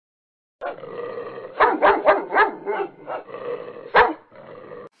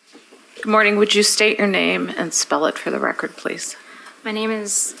Good morning. Would you state your name and spell it for the record, please? My name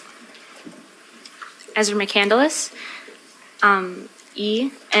is Ezra McCandless.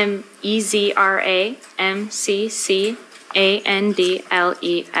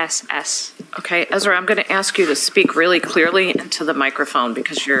 EZRA-MCCANDLESS. Okay, Ezra, I'm going to ask you to speak really clearly into the microphone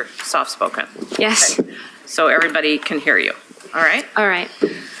because you're soft-spoken. Yes. Okay. So everybody can hear you. All right? All right.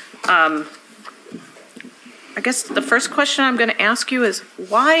 I guess the first question I'm going to ask you is,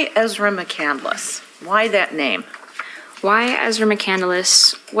 why Ezra McCandless? Why that name? Why Ezra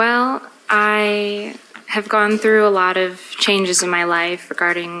McCandless? Well, I have gone through a lot of changes in my life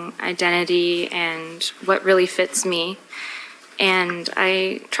regarding identity and what really fits me. And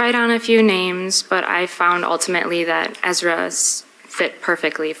I tried on a few names, but I found ultimately that Ezra fit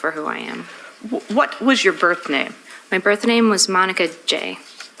perfectly for who I am. What was your birth name? My birth name was Monica J.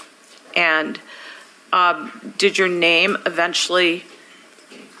 And did your name eventually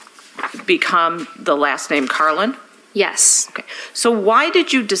become the last name Carlin? Yes. Okay. So why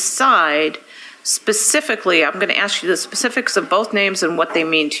did you decide specifically, I'm going to ask you the specifics of both names and what they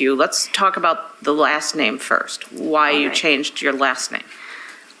mean to you. Let's talk about the last name first, why you changed your last name.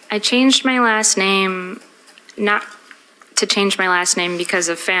 I changed my last name, not to change my last name because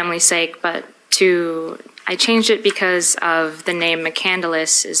of family's sake, but I changed it because of the name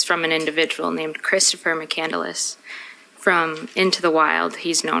McCandless is from an individual named Christopher McCandless from Into the Wild,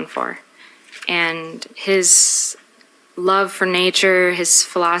 he's known for. And his love for nature, his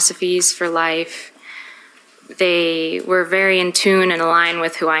philosophies for life, they were very in tune and aligned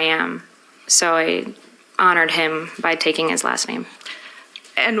with who I am. So I honored him by taking his last name.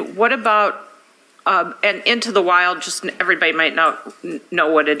 And what about, and Into the Wild, just everybody might not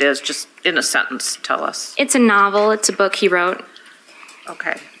know what it is, just in a sentence, tell us. It's a novel, it's a book he wrote.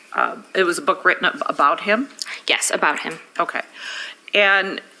 Okay. It was a book written about him? Yes, about him. Okay.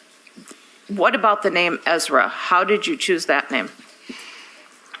 And what about the name Ezra? How did you choose that name?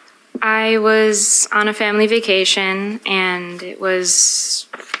 I was on a family vacation and it was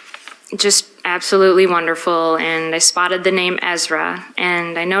just absolutely wonderful, and I spotted the name Ezra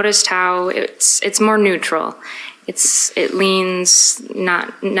and I noticed how it's more neutral. It leans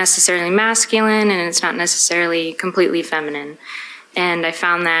not necessarily masculine and it's not necessarily completely feminine. And I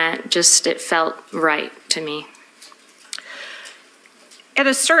found that it felt right to me. At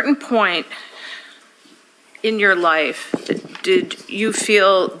a certain point in your life, did you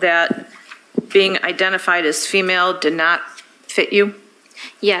feel that being identified as female did not fit you?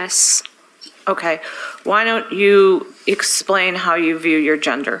 Yes. Okay. Why don't you explain how you view your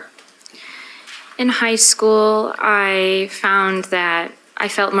gender? In high school, I found that I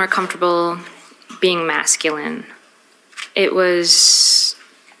felt more comfortable being masculine. It was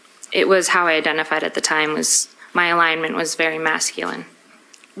how I identified at the time. My alignment was very masculine.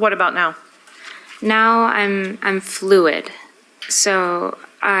 What about now? Now I'm fluid, so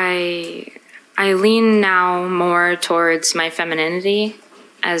I lean now more towards my femininity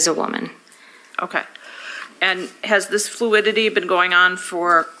as a woman. Okay. And has this fluidity been going on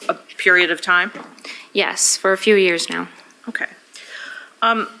for a period of time? Yes, for a few years now. Okay.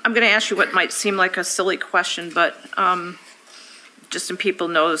 I'm going to ask you what might seem like a silly question, but just so people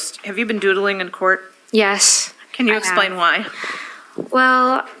knows, have you been doodling in court? Yes. Can you explain why?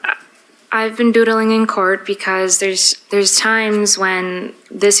 Well, I've been doodling in court because there's times when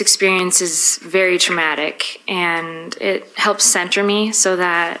this experience is very traumatic and it helps center me so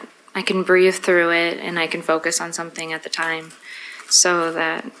that I can breathe through it and I can focus on something at the time so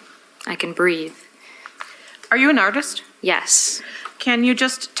that I can breathe. Are you an artist? Yes. Can you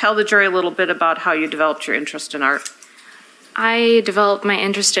just tell the jury a little bit about how you developed your interest in art? I developed my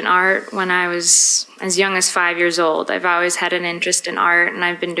interest in art when I was as young as 5 years old. I've always had an interest in art, and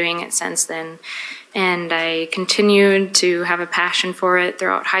I've been doing it since then. And I continued to have a passion for it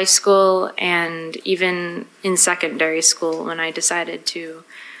throughout high school and even in secondary school when I decided to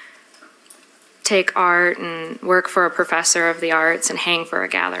take art and work for a professor of the arts and hang for a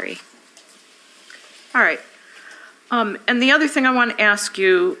gallery. All right. And the other thing I want to ask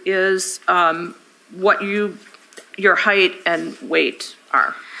you is what your height and weight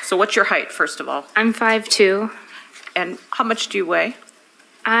are. So what's your height, first of all? I'm 5'2". And how much do you weigh?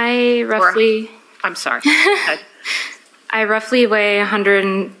 I'm sorry. I roughly weigh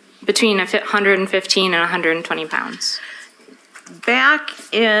between 115 and 120 pounds. Back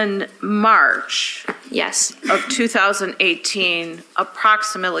in March Yes. of 2018,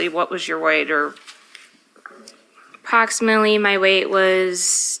 approximately what was your weight? Or Approximately my weight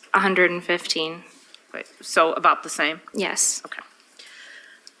was 115. so about the same? Yes. Okay.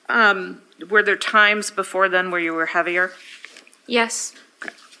 were there times before then where you were heavier? Yes.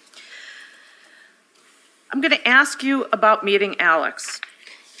 I'm going to ask you about meeting Alex.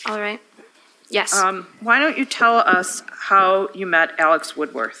 All right. Yes. Why don't you tell us how you met Alex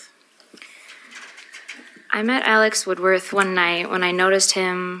Woodworth? I met Alex Woodworth one night when I noticed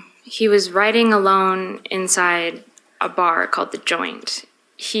him. He was writing alone inside a bar called The Joint.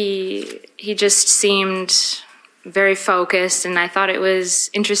 He just seemed very focused, and I thought it was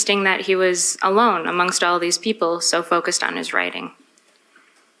interesting that he was alone amongst all these people, so focused on his writing.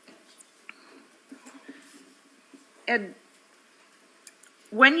 And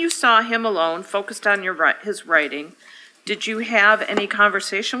when you saw him alone, focused on his writing, did you have any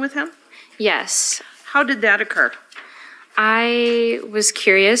conversation with him? Yes. How did that occur? I was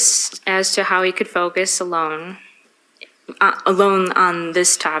curious as to how he could focus alone on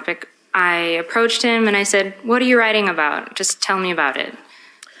this topic. I approached him and I said, "What are you writing about? Just tell me about it."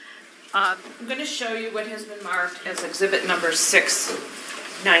 I'm going to show you what has been marked as exhibit number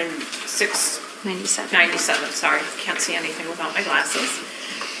 697, sorry, can't see anything without my glasses,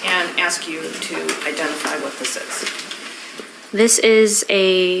 and ask you to identify what this is. This is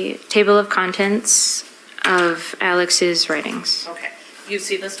a table of contents of Alex's writings. Okay, you've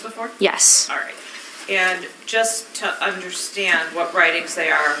seen this before? Yes. All right. And just to understand what writings they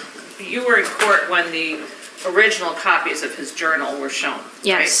are, you were in court when the original copies of his journal were shown,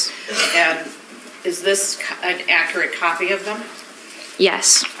 Yes. right? And is this an accurate copy of them?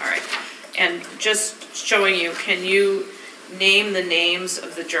 Yes. All right. And just showing you, can you name the names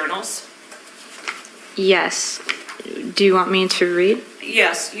of the journals? Yes. Do you want me to read?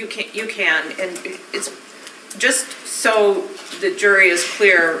 Yes, you can. And it's just so the jury is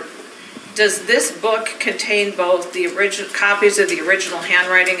clear, does this book contain both the original copies of the original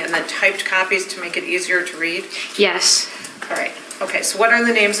handwriting and then typed copies to make it easier to read? Yes. All right. Okay, so what are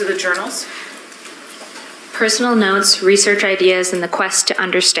the names of the journals? Personal notes, research ideas, and the quest to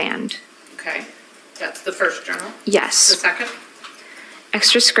understand. Okay, that's the first journal. The Yes. second?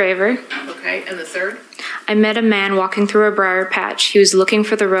 Extra Scraver. Okay, and the third? I met a man walking through a briar patch. He was looking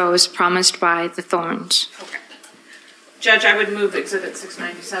for the rose promised by the thorns. Okay. Judge, I would move exhibit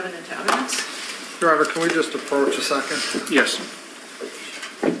 697 into evidence. Your Honor, can we just approach a second? Yes.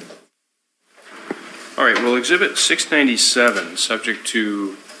 All right, well, Exhibit 697, subject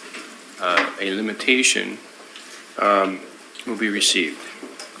to a limitation, will be received.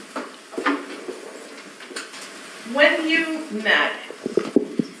 When you met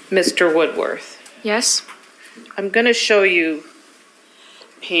Mr. Woodworth, Yes? I'm going to show you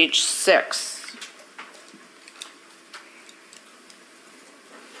page 6.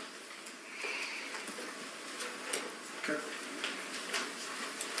 Okay.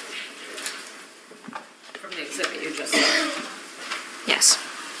 From the exhibit you just saw. Yes.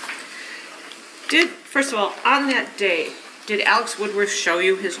 First of all, on that day, did Alex Woodworth show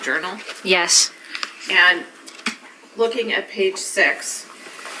you his journal? Yes. And looking at page 6,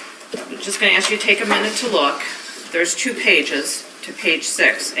 I'm just going to ask you to take a minute to look. There's 2 pages to page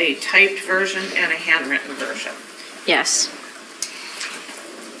 6, a typed version and a handwritten version. Yes.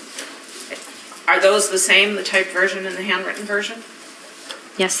 Are those the same, the typed version and the handwritten version?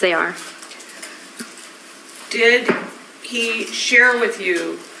 Yes, they are. Did he share with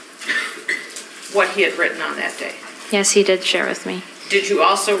you what he had written on that day? Yes, he did share with me. Did you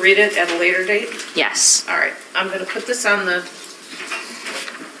also read it at a later date? Yes. All right, I'm going to put this on the,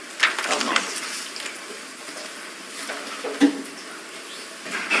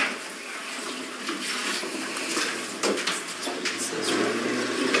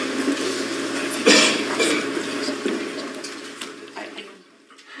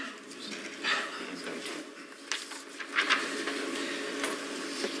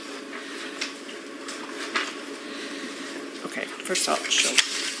 okay, first I'll show.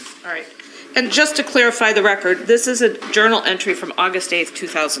 All right. And just to clarify the record, this is a journal entry from August 8th,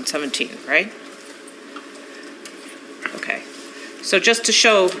 2017, right? Okay. So just to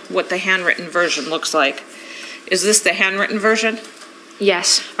show what the handwritten version looks like, is this the handwritten version?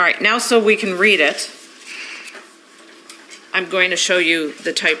 Yes. All right, now so we can read it, I'm going to show you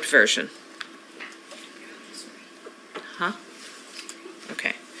the typed version. Huh?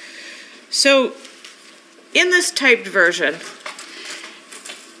 Okay. So in this typed version,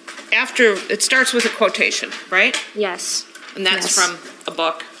 after, it starts with a quotation, right? Yes. And that's Yes. from a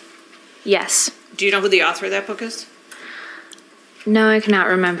book. Yes. Do you know who the author of that book is? No, I cannot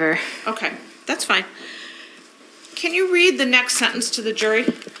remember. Okay, that's fine. Can you read the next sentence to the jury?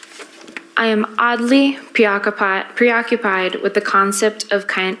 I am oddly preoccupied with the concept of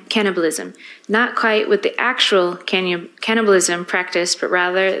cannibalism, not quite with the actual cannibalism practice, but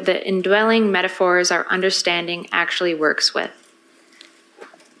rather the indwelling metaphors our understanding actually works with.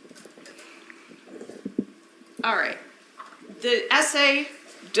 All right. The essay,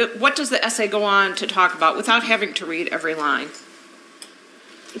 what does the essay go on to talk about without having to read every line?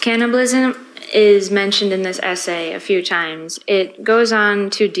 Cannibalism is mentioned in this essay a few times. It goes on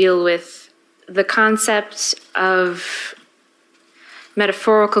to deal with the concept of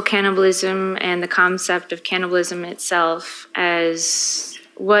metaphorical cannibalism and the concept of cannibalism itself as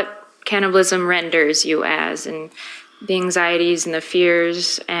what cannibalism renders you as, and the anxieties and the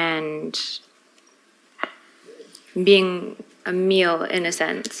fears and being a meal in a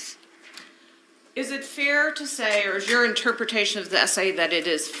sense. Is it fair to say, or is your interpretation of the essay that it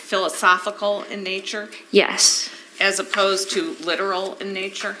is philosophical in nature Yes, as opposed to literal in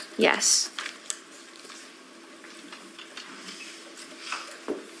nature? yes.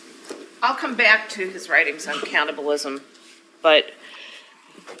 I'll come back to his writings on cannibalism, but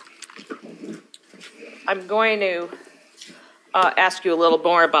I'm going to ask you a little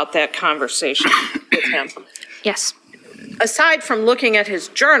more about that conversation with him. Yes. Aside from looking at his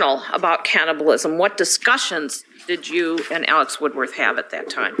journal about cannibalism, what discussions did you and Alex Woodworth have at that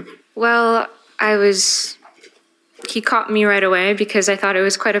time? Well, he caught me right away because I thought it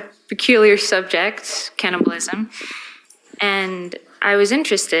was quite a peculiar subject, cannibalism. And I was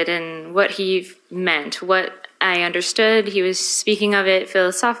interested in what he meant, what I understood. He was speaking of it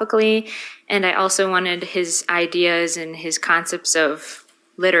philosophically, and I also wanted his ideas and his concepts of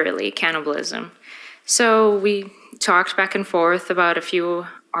literally cannibalism. So we talked back and forth about a few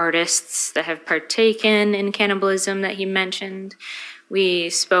artists that have partaken in cannibalism that he mentioned. We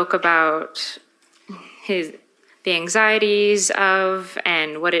spoke about the anxieties of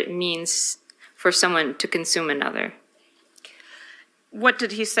and what it means for someone to consume another. What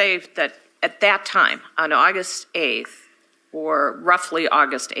did he say that at that time, on August 8th, or roughly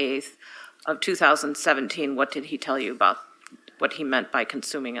August 8th of 2017, what did he tell you about what he meant by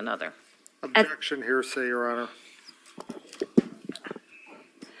consuming another? Objection, hearsay, Your Honor.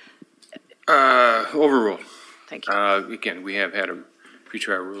 Overruled. Thank you. Again, we have had a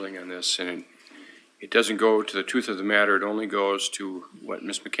pretrial ruling on this, and it doesn't go to the truth of the matter. It only goes to what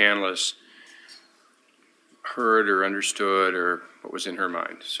Ms. McCandless heard or understood or what was in her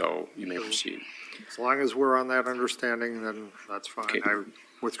mind. So you may proceed. As long as we're on that understanding, then that's fine. Okay. I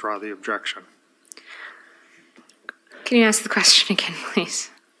withdraw the objection. Can you ask the question again, please?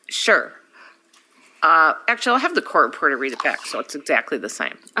 Sure. Actually, I'll have the court reporter read it back, so it's exactly the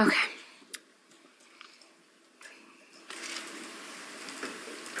same. Okay.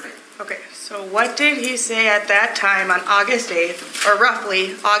 Okay, so what did he say at that time on August 8th, or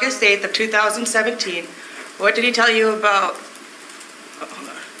roughly August 8th of 2017? What did he tell you about, hold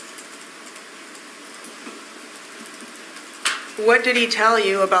on. What did he tell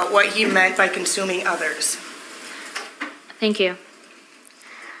you about what he meant by consuming others? Thank you.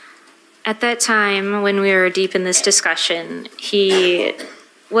 At that time, when we were deep in this discussion, he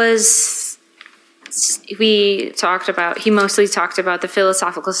mostly talked about the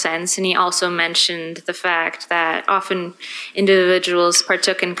philosophical sense, and he also mentioned the fact that often individuals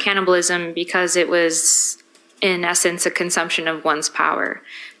partook in cannibalism because it was, in essence, a consumption of one's power,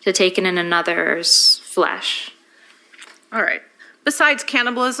 to take in another's flesh. All right. Besides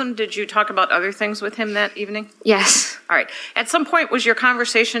cannibalism, did you talk about other things with him that evening? Yes, All right. At some point, was your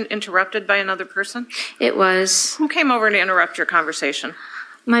conversation interrupted by another person? it was. Who came over to interrupt your conversation?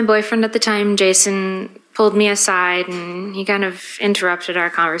 My boyfriend at the time, Jason, pulled me aside and he kind of interrupted our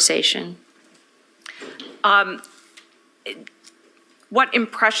conversation. What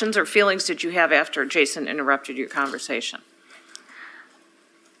impressions or feelings did you have after Jason interrupted your conversation?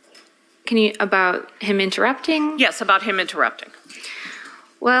 About him interrupting? Yes, about him interrupting.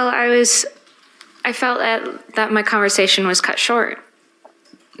 Well, I felt that my conversation was cut short,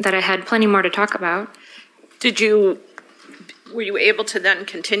 that I had plenty more to talk about. Were you able to then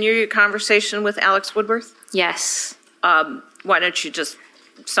continue your conversation with Alex Woodworth? Yes. Why don't you just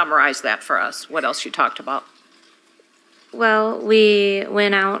summarize that for us, what else you talked about? Well, we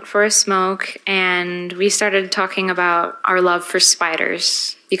went out for a smoke and we started talking about our love for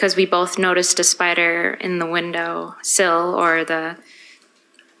spiders because we both noticed a spider in the window sill or a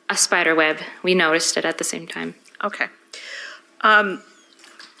spider web. We noticed it at the same time. Okay.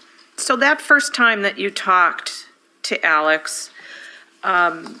 So that first time that you talked to Alex,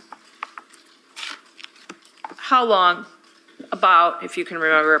 how long, about, if you can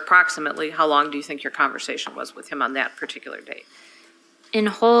remember approximately, how long do you think your conversation was with him on that particular date? In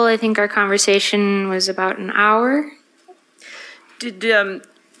whole, I think our conversation was about an hour. Did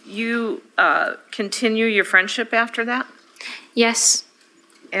you continue your friendship after that? Yes.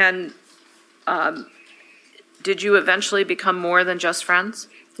 And did you eventually become more than just friends?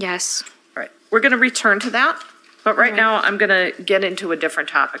 Yes. All right, we're going to return to that, but right All right. now I'm going to get into a different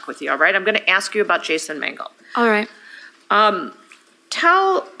topic with you, all right? I'm going to ask you about Jason Mangle. All right.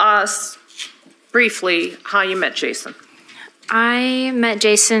 Tell us briefly how you met Jason. I met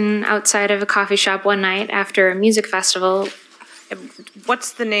Jason outside of a coffee shop one night after a music festival,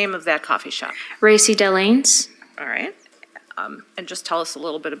 What's the name of that coffee shop? Racy Delane's. All right. And just tell us a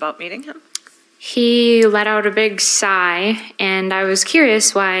little bit about meeting him. He let out a big sigh, and I was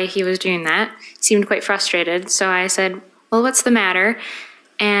curious why he was doing that. He seemed quite frustrated, so I said, well, what's the matter?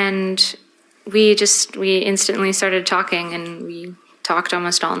 And we instantly started talking, and we talked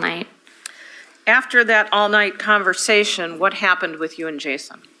almost all night. After that all-night conversation, what happened with you and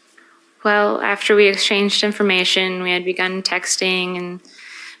Jason? Well, after we exchanged information, we had begun texting and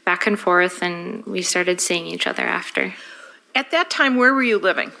back and forth, and we started seeing each other after. At that time, where were you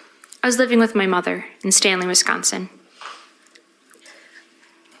living? I was living with my mother in Stanley, Wisconsin.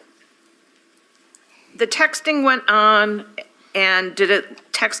 The texting went on, and did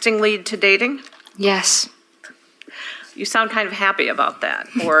texting lead to dating? Yes. You sound kind of happy about that,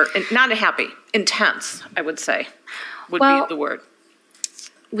 or not happy, intense, I would say, would be Well, the word.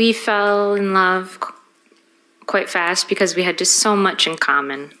 We fell in love quite fast because we had just so much in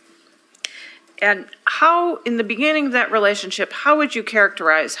common. And how, in the beginning of that relationship, how would you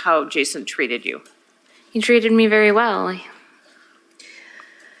characterize how Jason treated you? He treated me very well.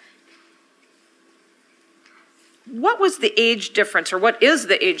 What was the age difference, or what is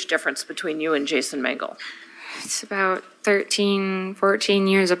the age difference between you and Jason Mangle? It's about 13, 14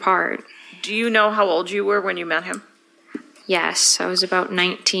 years apart. Do you know how old you were when you met him? Yes, I was about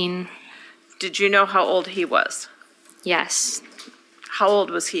 19. Did you know how old he was? Yes. How old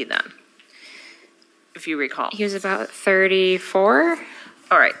was he then, if you recall? He was about 34.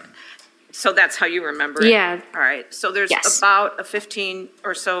 All right. So that's how you remember it? Yeah. All right. So there's Yes. about a 15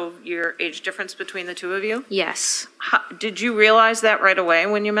 or so year age difference between the two of you? Yes. Did you realize that right away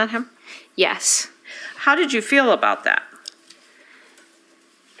when you met him? Yes. How did you feel about that?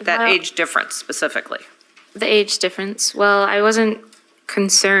 That Well- age difference specifically? The age difference. Well, I wasn't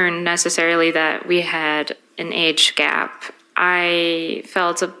concerned necessarily that we had an age gap. I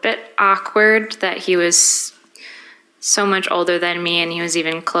felt a bit awkward that he was so much older than me and he was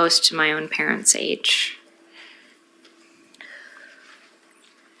even close to my own parents' age.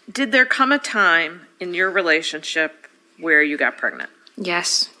 Did there come a time in your relationship where you got pregnant?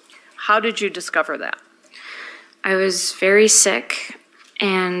 Yes. How did you discover that? I was very sick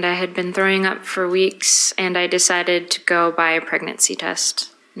and I had been throwing up for weeks and I decided to go buy a pregnancy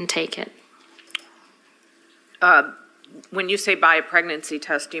test and take it. When you say buy a pregnancy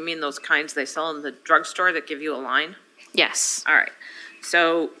test, do you mean those kinds they sell in the drugstore that give you a line? Yes. All right.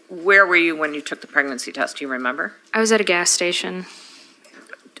 So where were you when you took the pregnancy test? Do you remember? I was at a gas station.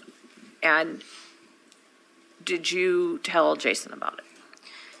 And did you tell Jason about it?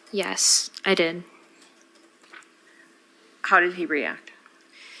 Yes, I did. How did he react?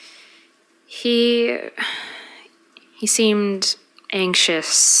 He seemed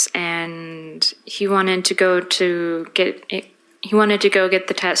anxious and he wanted to go get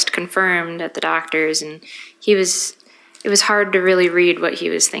the test confirmed at the doctor's and it was hard to really read what he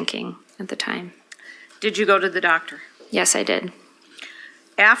was thinking at the time. Did you go to the doctor? Yes, I did.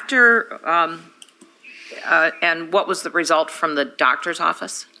 After, and what was the result from the doctor's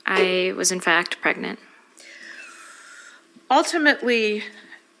office? I was in fact pregnant. Ultimately,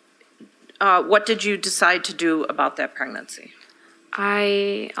 what did you decide to do about that pregnancy?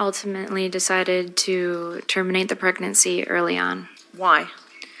 I ultimately decided to terminate the pregnancy early on. Why?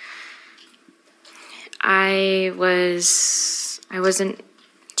 I wasn't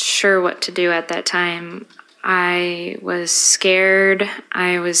sure what to do at that time. I was scared.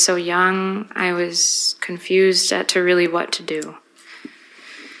 I was so young. I was confused as to really what to do.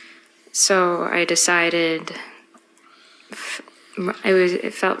 So I decided,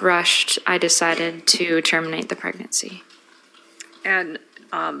 it felt rushed. I decided to terminate the pregnancy. And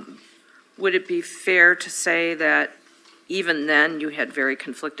would it be fair to say that even then you had very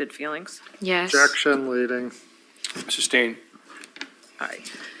conflicted feelings? Yes. Objection leading. Sustained. All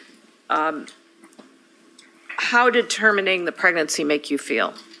right. How did terminating the pregnancy make you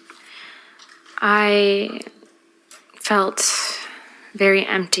feel? I felt very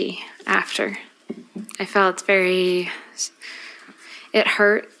empty after. I felt it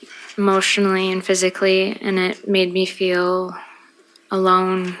hurt emotionally and physically, and it made me feel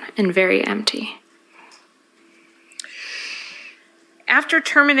alone and very empty. After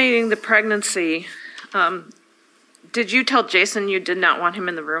terminating the pregnancy, did you tell Jason you did not want him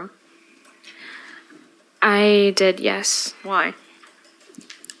in the room? I did, yes. Why?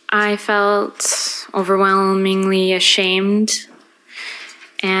 I felt overwhelmingly ashamed,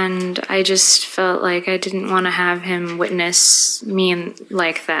 and I just felt like I didn't want to have him witness me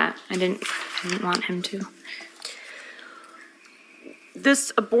like that. I didn't want him to.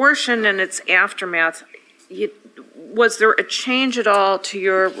 This abortion and its aftermath, was there a change at all to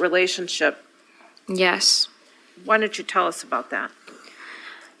your relationship? Yes. Why don't you tell us about that?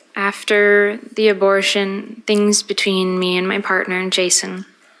 After the abortion, things between me and my partner, Jason,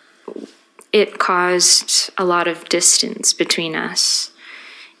 it caused a lot of distance between us.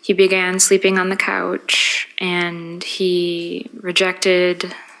 He began sleeping on the couch, and he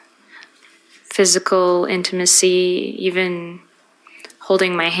rejected physical intimacy, even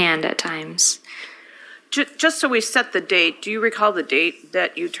holding my hand at times. Just so we set the date, do you recall the date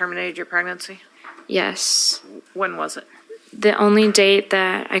that you terminated your pregnancy? Yes. When was it? The only date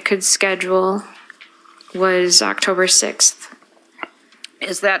that I could schedule was October 6th.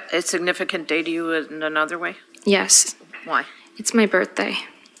 Is that a significant day to you in another way? Yes. Why? It's my birthday.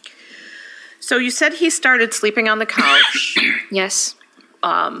 So you said he started sleeping on the couch, Yes.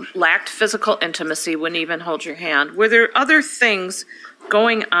 lacked physical intimacy, wouldn't even hold your hand. Were there other things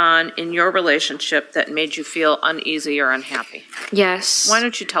going on in your relationship that made you feel uneasy or unhappy? Yes. Why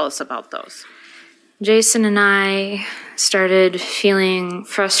don't you tell us about those? Jason and I started feeling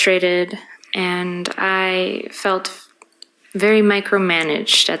frustrated, and I felt very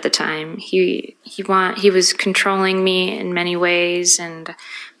micromanaged at the time. He was controlling me in many ways and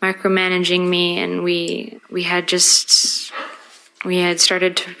micromanaging me, and we had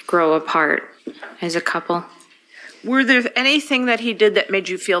started to grow apart as a couple. Were there anything that he did that made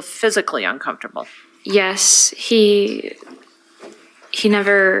you feel physically uncomfortable? Yes, he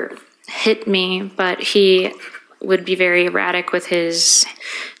never hit me, but he would be very erratic with his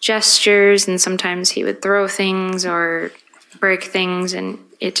gestures, and sometimes he would throw things or break things, and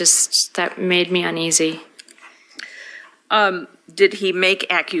that made me uneasy. Did he make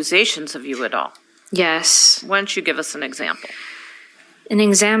accusations of you at all? Yes. Why don't you give us an example? An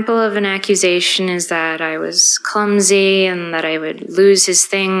example of an accusation is that I was clumsy and that I would lose his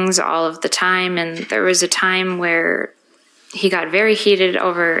things all of the time, and there was a time where he got very heated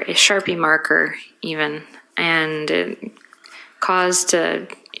over a Sharpie marker even, and it caused an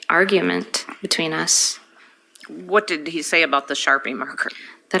argument between us. What did he say about the Sharpie marker?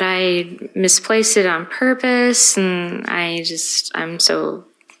 That I misplaced it on purpose, and I'm so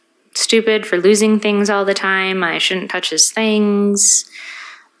stupid for losing things all the time. I shouldn't touch his things.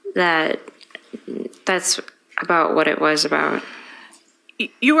 That's about what it was about.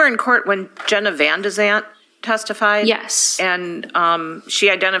 You were in court when Jenna Van de Zant testified? Yes. And she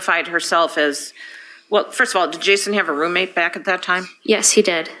identified herself as, well, first of all, did Jason have a roommate back at that time? Yes, he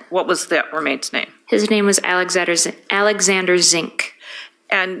did. What was that roommate's name? His name was Alexander Zink.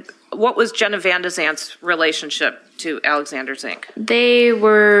 And what was Jenna Van de Zant's relationship to Alexander Zink? They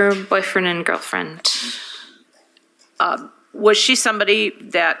were boyfriend and girlfriend. Was she somebody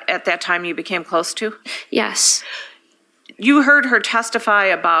that at that time you became close to? Yes. You heard her testify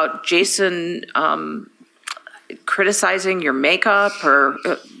about Jason criticizing your makeup, or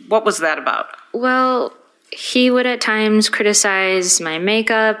what was that about? Well, he would at times criticize my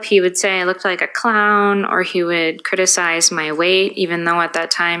makeup. He would say I looked like a clown, or he would criticize my weight, even though at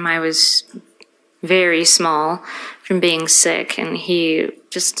that time I was very small from being sick. And he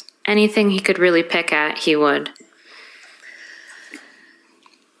just, anything he could really pick at, he would.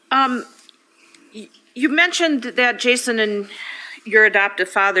 You mentioned that Jason and your adoptive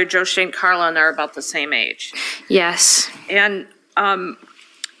father, Joe Shane Carlin, are about the same age. Yes. And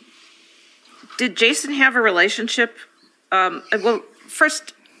did Jason have a relationship? Well,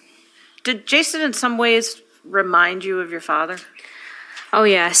 first, did Jason in some ways remind you of your father? Oh,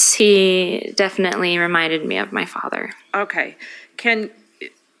 yes. He definitely reminded me of my father. Okay. Currently,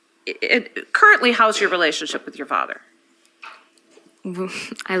 how's your relationship with your father?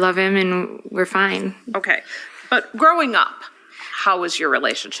 I love him and we're fine. Okay. But growing up, how was your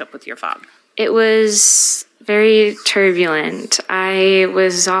relationship with your father? It was very turbulent. I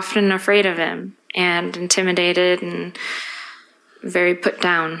was often afraid of him and intimidated and very put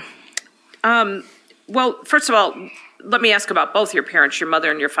down. Well, first of all, let me ask about both your parents, your mother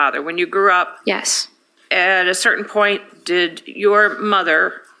and your father. When you grew up, Yes. at a certain point, did your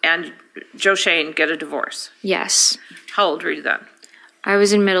mother and Joe Shane get a divorce? Yes. How old were you then? I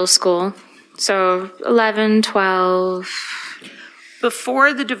was in middle school, so 11, 12.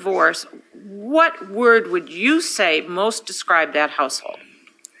 Before the divorce, what word would you say most described that household?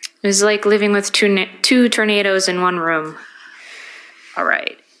 It was like living with two tornadoes in one room. All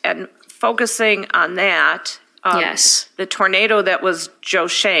right. And focusing on that, Yes. the tornado that was Joe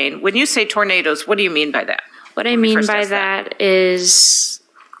Shane, when you say tornadoes, what do you mean by that? What I When we mean first by asked that is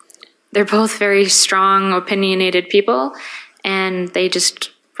they're both very strong, opinionated people, and they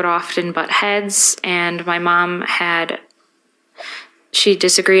just would often butt heads. And my mom she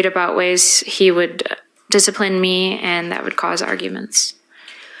disagreed about ways he would discipline me, and that would cause arguments.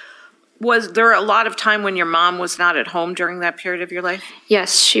 Was there a lot of time when your mom was not at home during that period of your life?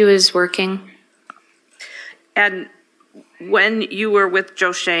 Yes, she was working. And when you were with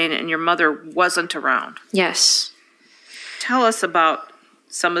Joe Shane and your mother wasn't around, Yes. tell us about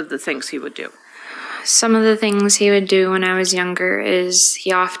some of the things he would do. Some of the things he would do when I was younger is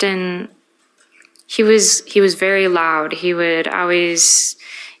he was very loud. He would always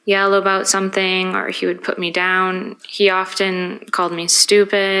yell about something, or he would put me down. He often called me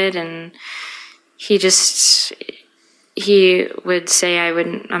stupid, and he would say I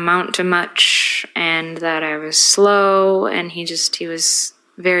wouldn't amount to much and that I was slow, and he was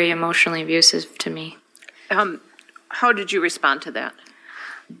very emotionally abusive to me. How did you respond to that?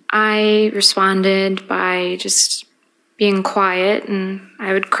 I responded by just being quiet, and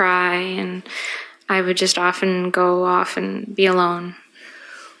I would cry, and I would just often go off and be alone.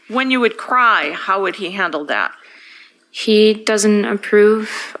 When you would cry, how would he handle that? He doesn't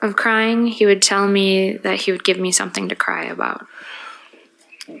approve of crying. He would tell me that he would give me something to cry about.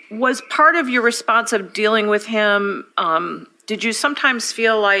 Was part of your response of dealing with him, did you sometimes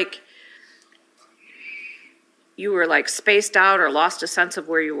feel like you were like spaced out or lost a sense of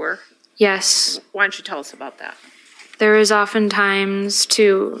where you were? Yes, Why don't you tell us about that? there was often times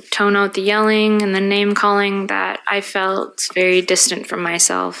to tone out the yelling and the name calling that I felt very distant from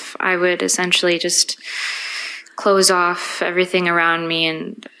myself. I would essentially just close off everything around me,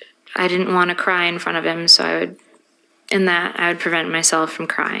 and I didn't want to cry in front of him, so I would prevent myself from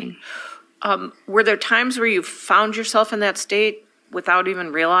crying. Were there times where you found yourself in that state without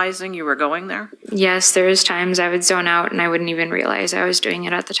even realizing you were going there? Yes, there was times I would zone out and I wouldn't even realize I was doing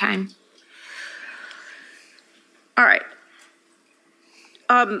it at the time. All right.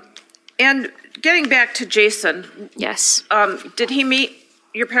 And getting back to Jason, Yes. did he meet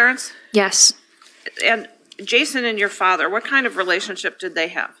your parents? Yes. And Jason and your father, what kind of relationship did they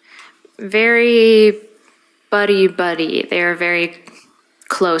have? Very buddy. They are very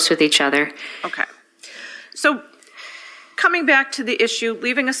close with each other. Okay. So coming back to the issue,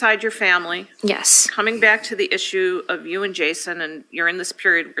 leaving aside your family, Yes. coming back to the issue of you and Jason, and you're in this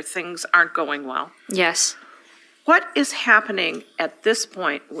period where things aren't going well. Yes. What is happening at this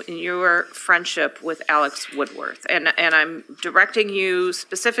point in your friendship with Alex Woodworth? And I'm directing you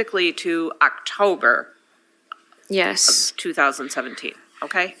specifically to October Yes. 2017,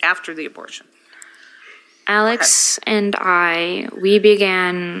 okay? After the abortion. Alex and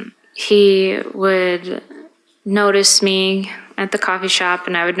he would notice me at the coffee shop,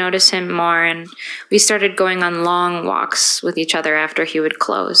 and I would notice him more, and we started going on long walks with each other after he would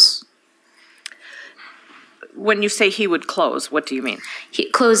close. When you say he would close, what do you mean?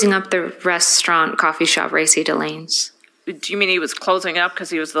 Closing up the restaurant, coffee shop, Racy Delane's. Do you mean he was closing up because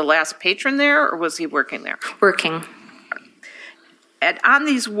he was the last patron there, or was he working there? Working. And on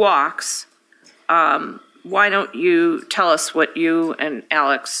these walks, why don't you tell us what you and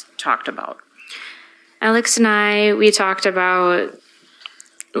Alex talked about? Alex and we talked about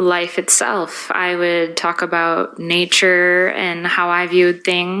life itself. I would talk about nature and how I viewed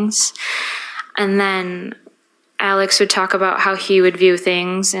things. And then Alex would talk about how he would view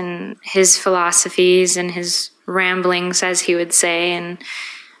things and his philosophies and his ramblings, as he would say. And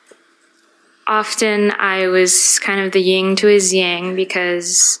often I was kind of the yin to his yang,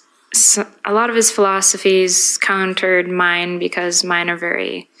 because a lot of his philosophies countered mine, because mine are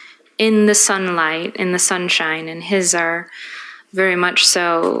very in the sunlight, in the sunshine, and his are very much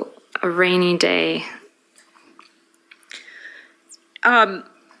so a rainy day.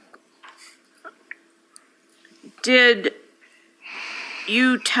 Did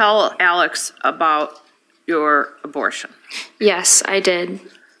you tell Alex about your abortion? Yes, I did.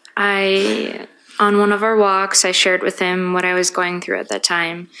 On one of our walks, I shared with him what I was going through at that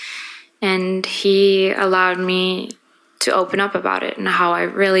time, and he allowed me to open up about it and how I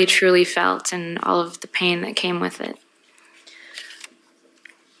really truly felt and all of the pain that came with it.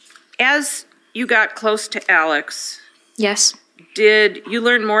 As you got close to Alex, Yes, did you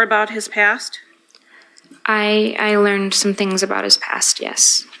learn more about his past? I learned some things about his past,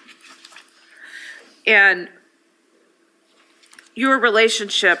 yes. And your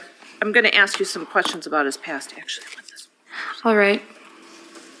relationship, I'm going to ask you some questions about his past, actually. All right.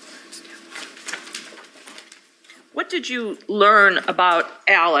 What did you learn about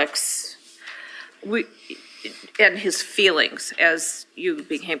Alex and his feelings as you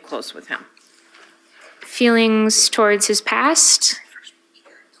became close with him? Feelings towards his past?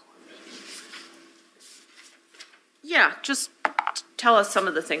 Yeah, just tell us some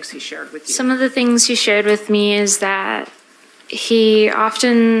of the things he shared with you. Some of the things he shared with me is that he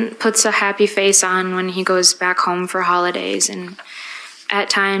often puts a happy face on when he goes back home for holidays, and at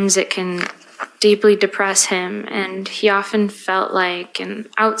times it can deeply depress him, and he often felt like an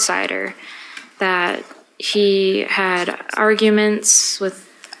outsider, that he had arguments with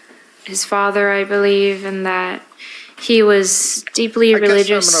his father, I believe, and that he was deeply religious.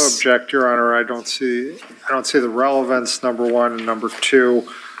 I guess I'm going to object, Your Honor. I don't see the relevance, number one, and number two,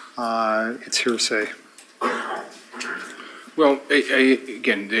 it's hearsay. Well,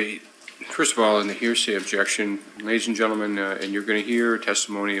 again, first of all, in the hearsay objection, ladies and gentlemen, and you're going to hear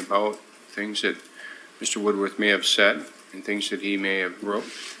testimony about things that Mr. Woodworth may have said and things that he may have wrote.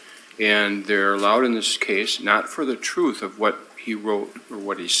 And they're allowed in this case, not for the truth of what he wrote or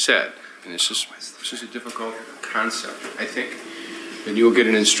what he said. And this is a difficult concept, I think. And you'll get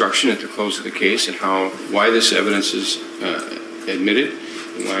an instruction at the close of the case and why this evidence is admitted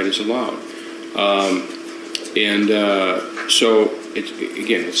and why it is allowed. So,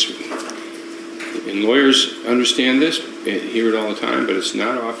 and lawyers understand this, hear it all the time, but it's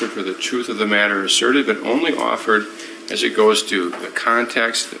not offered for the truth of the matter asserted, but only offered as it goes to the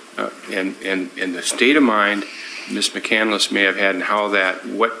context and the state of mind Ms. McCandless may have had and how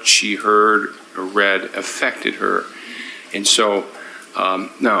what she heard or read affected her. And so,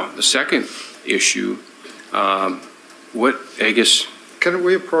 now, the second issue, Can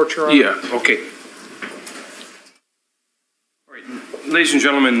we approach Your Honor? Yeah, okay. All right, ladies and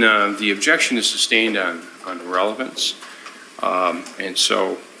gentlemen, the objection is sustained on relevance. And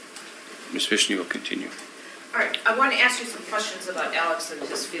so, Ms. Fishney will continue. All right, I want to ask you some questions about Alex and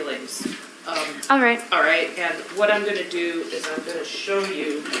his feelings. All right. All right, and what I'm going to do is I'm going to show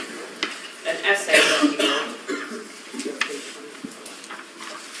you an essay that he wrote.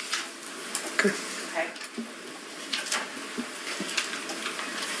 Okay.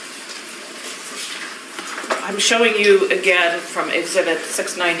 I'm showing you again from Exhibit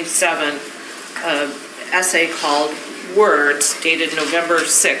 697, an essay called Words, dated November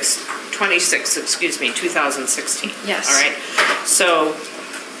 2016. Yes. All right. So,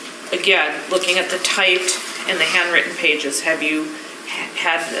 again, looking at the typed and the handwritten pages, have you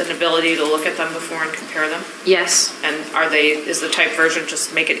had an ability to look at them before and compare them? Yes. And is the typed version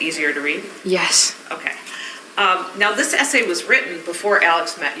just make it easier to read? Yes. Okay. Now, this essay was written before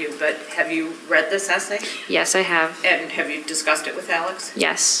Alex met you, but have you read this essay? Yes, I have. And have you discussed it with Alex?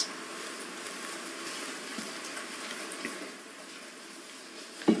 Yes.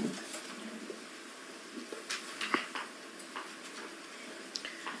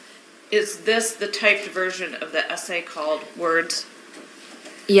 Is this the typed version of the essay called Words?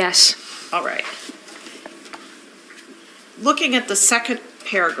 Yes. All right. Looking at the second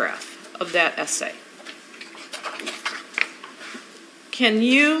paragraph of that essay, can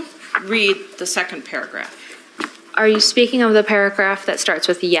you read the second paragraph? Are you speaking of the paragraph that starts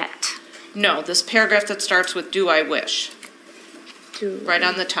with yet? No, this paragraph that starts with do I wish, right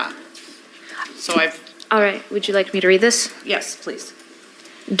on the top. So All right, would you like me to read this? yes, please.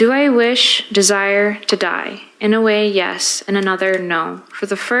 Do I wish, desire to die? In a way, yes, in another, no. For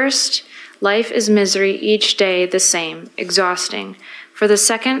the first, life is misery each day the same, exhausting. For the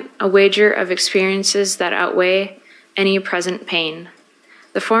second, a wager of experiences that outweigh any present pain.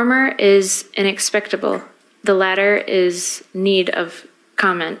 The former is inexplicable. The latter is need of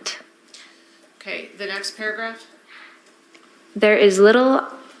comment. Okay, the next paragraph? There is little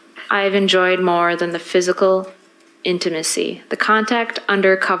I've enjoyed more than the physical intimacy, the contact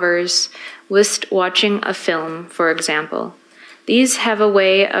under covers, whilst watching a film, for example. These have a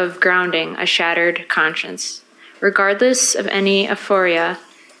way of grounding a shattered conscience. Regardless of any euphoria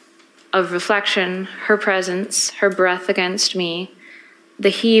of reflection, her presence, her breath against me, the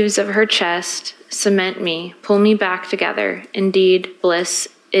heaves of her chest cement me, pull me back together. Indeed, bliss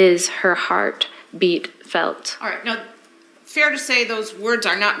is her heart beat felt. All right, now, fair to say those words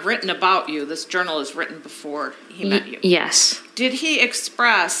are not written about you. This journal is written before he met you. Yes. Did he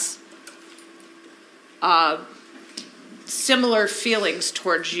express similar feelings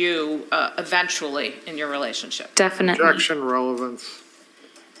towards you eventually in your relationship? Definitely. Objection, relevance.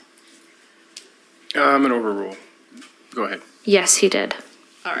 I'm going to overrule. Go ahead. Yes, he did.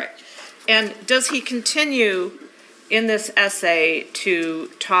 All right. And does he continue in this essay to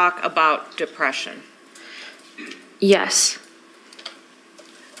talk about depression? Yes.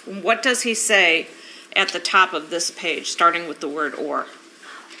 What does he say at the top of this page, starting with the word or?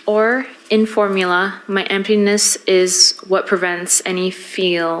 Or, in formula, my emptiness is what prevents any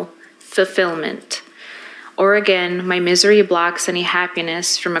fulfillment. Or again, my misery blocks any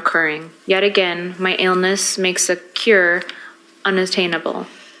happiness from occurring. Yet again, my illness makes a cure unattainable.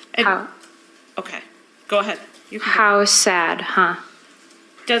 And- Okay, go ahead. You can go. How sad, huh?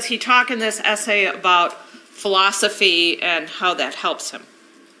 Does he talk in this essay about philosophy and how that helps him?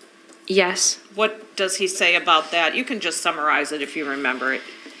 Yes. What does he say about that? You can just summarize it if you remember it.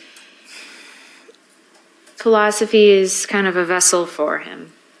 Philosophy is kind of a vessel for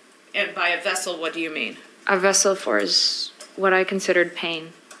him. And by a vessel, what do you mean? A vessel for is what I considered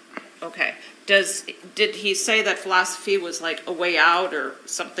pain. Okay. Did he say that philosophy was like a way out or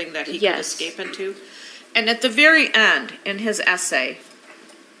something that he could Yes. escape into? And at the very end, in his essay,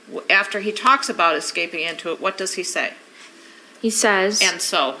 after he talks about escaping into it, what does he say? He says, And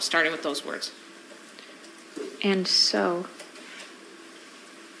so, starting with those words. and so.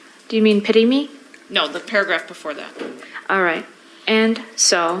 Do you mean pity me? No, the paragraph before that. All right. And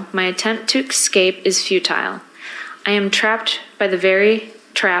so, my attempt to escape is futile. I am trapped by the very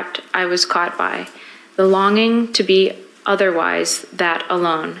trapped I was caught by, the longing to be otherwise, that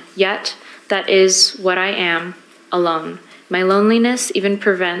alone. Yet, that is what I am, alone. My loneliness even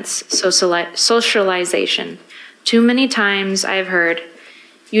prevents socialization. Too many times I have heard,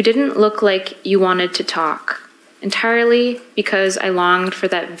 you didn't look like you wanted to talk. Entirely because I longed for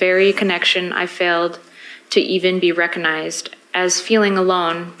that very connection I failed to even be recognized as feeling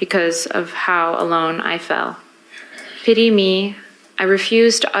alone because of how alone I felt. Pity me, I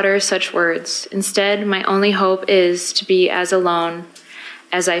refuse to utter such words. Instead, my only hope is to be as alone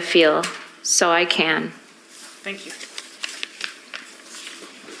as I feel, so I can. Thank you.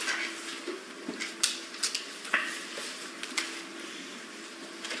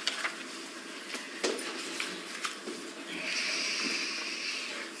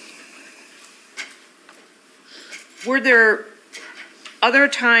 Were there other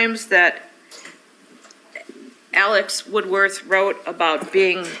times that Alex Woodworth wrote about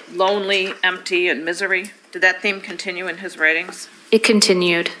being lonely, empty, and misery? Did that theme continue in his writings? It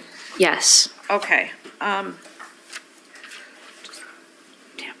continued, yes. Okay. Tab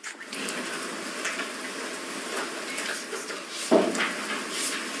 14.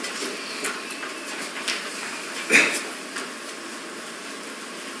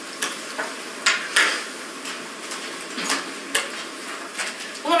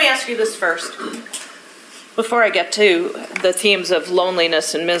 Well, let me ask you this first. Before I get to the themes of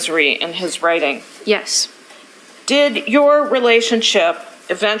loneliness and misery in his writing, Yes. did your relationship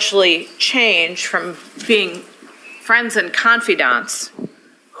eventually change from being friends and confidants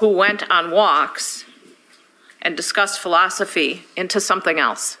who went on walks and discussed philosophy into something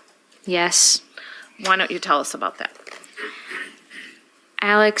else? Yes. Why don't you tell us about that?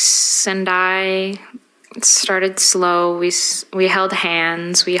 Alex and I started slow. We held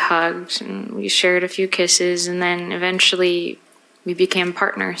hands, we hugged, and we shared a few kisses, and then eventually we became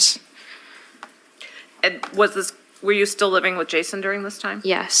partners. And were you still living with Jason during this time?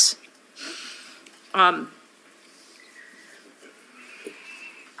 Yes.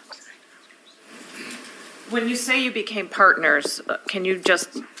 When you say you became partners, can you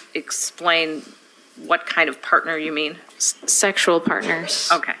just explain what kind of partner you mean? Sexual partners.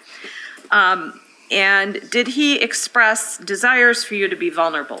 Okay. And did he express desires for you to be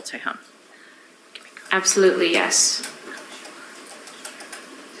vulnerable to him? Absolutely, yes.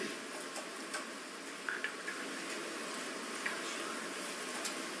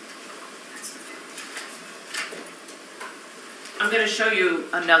 I'm going to show you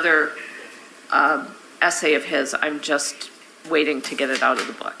another essay of his. I'm just waiting to get it out of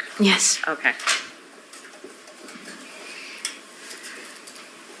the book. Yes. Okay.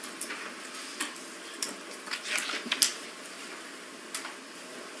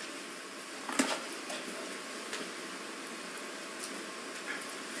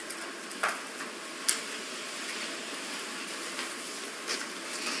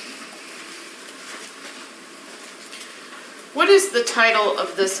 What is the title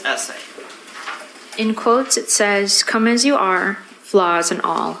of this essay? In quotes, it says, "Come as you are, flaws and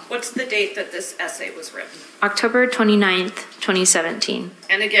all." What's the date that this essay was written? October 29th, 2017.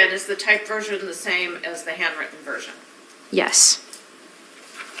 And again, is the typed version the same as the handwritten version? Yes.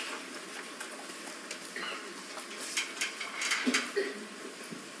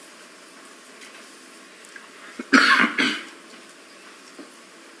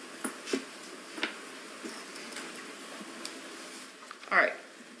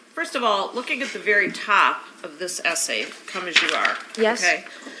 first of all, looking at the very top of this essay, Come As You Are. Yes. Okay.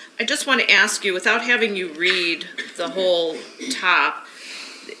 I just want to ask you, without having you read the whole top,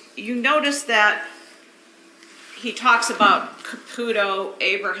 you notice that he talks about Caputo,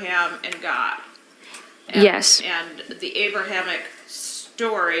 Abraham, and God. Yes. And the Abrahamic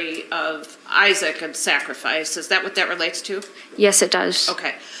story of Isaac and sacrifice. Is that what that relates to? Yes, it does.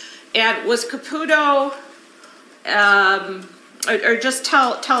 Okay. And was Caputo, or just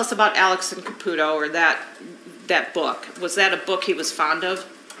tell us about Alex and Caputo, or that book. Was that a book he was fond of?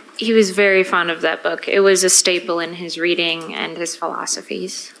 He was very fond of that book. It was a staple in his reading and his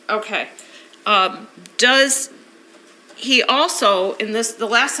philosophies. Okay. Does he also, in this, the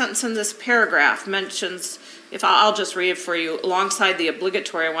last sentence in this paragraph mentions, if I'll just read it for you, alongside the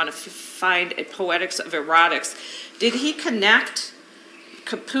obligatory, I want to find a poetics of erotics. Did he connect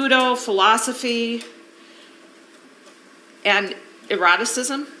Caputo, philosophy, and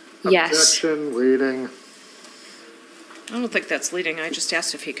eroticism? Yes. Objection, leading. I don't think that's leading. I just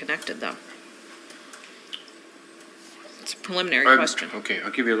asked if he connected them. It's a preliminary question. Okay,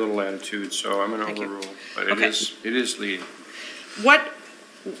 I'll give you a little latitude, so I'm going Thank to you. overrule. But Okay. it is leading.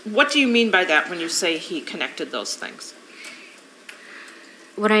 What do you mean by that when you say he connected those things?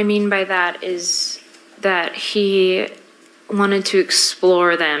 What I mean by that is that he wanted to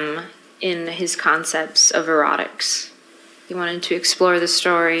explore them in his concepts of erotics. He wanted to explore the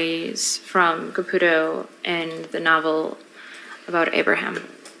stories from Caputo and the novel about Abraham.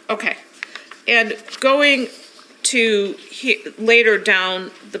 Okay. And going to later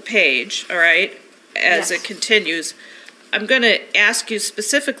down the page, all right, as Yes. it continues, I'm going to ask you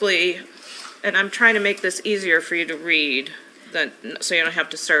specifically, and I'm trying to make this easier for you to read, so you don't have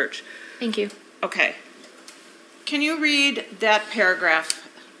to search. Thank you. Okay. Can you read that paragraph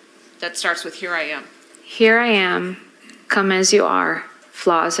that starts with "Here I am"? Here I am, come as you are,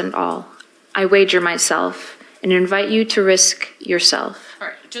 flaws and all. I wager myself and invite you to risk yourself. All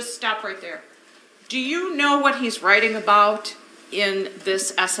right, just stop right there. Do you know what he's writing about in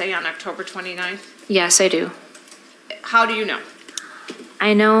this essay on October 29th? Yes, I do. How do you know?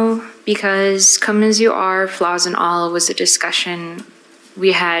 I know because come as you are, flaws and all was a discussion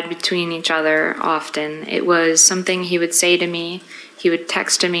we had between each other often. It was something he would say to me, he would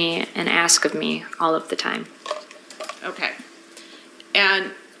text to me and ask of me all of the time. Okay.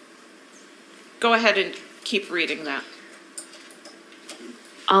 And go ahead and keep reading that.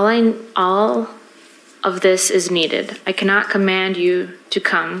 All of this is needed. I cannot command you to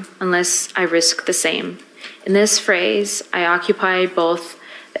come unless I risk the same. In this phrase, I occupy both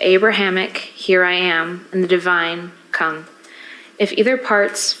the Abrahamic, here I am, and the divine, come. If either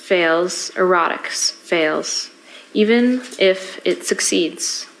parts fails, erotics fails, even if it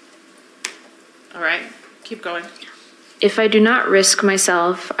succeeds. All right, keep going. If I do not risk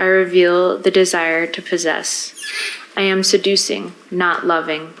myself, I reveal the desire to possess. I am seducing, not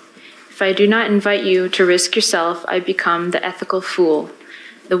loving. If I do not invite you to risk yourself, I become the ethical fool,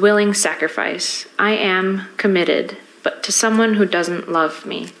 the willing sacrifice. I am committed, but to someone who doesn't love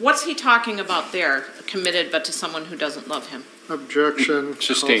me. What's he talking about there, committed but to someone who doesn't love him? Objection, calls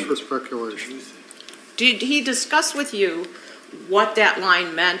Sustained. for speculation. Did he discuss with you what that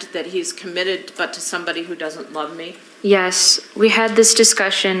line meant, that he's committed but to somebody who doesn't love me? Yes, we had this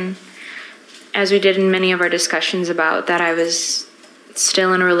discussion, as we did in many of our discussions, about that I was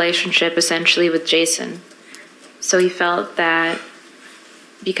still in a relationship essentially with Jason. So he felt that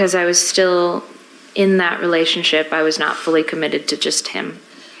because I was still in that relationship, I was not fully committed to just him.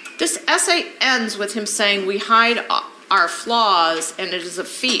 This essay ends with him saying, we hide our flaws and it is a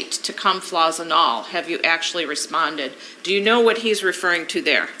feat to come flaws and all. Have you actually responded? Do you know what he's referring to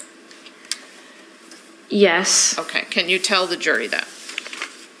there? Yes. Okay, can you tell the jury that?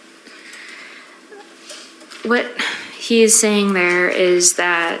 What he is saying there is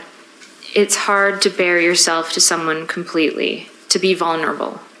that it's hard to bear yourself to someone completely, to be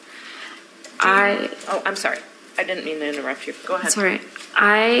vulnerable. Oh, I'm sorry. I didn't mean to interrupt you. Go ahead. That's all right.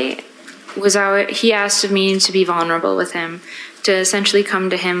 He asked of me to be vulnerable with him, to essentially come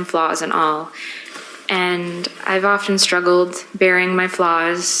to him, flaws and all. And I've often struggled bearing my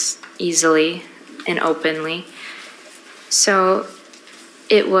flaws easily and openly. So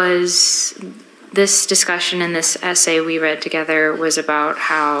it was this discussion and this essay we read together was about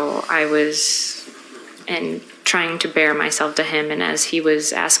how I was and trying to bear myself to him, and as he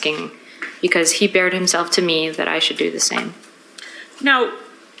was asking, because he bared himself to me, that I should do the same. Now,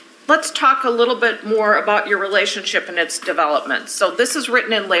 let's talk a little bit more about your relationship and its development. So this is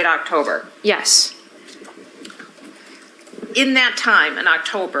written in late October. Yes. in that time, in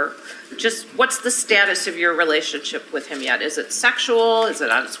October, just what's the status of your relationship with him yet? Is it sexual? Is it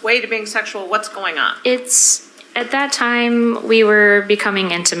on its way to being sexual? What's going on? At that time, we were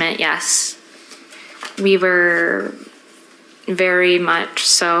becoming intimate, yes. We were very much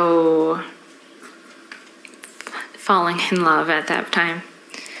so falling in love at that time.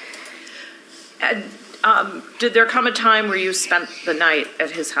 And, did there come a time where you spent the night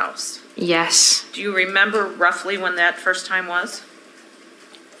at his house? Yes. Do you remember roughly when that first time was?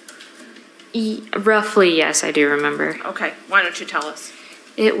 Roughly, yes, I do remember. Okay, why don't you tell us?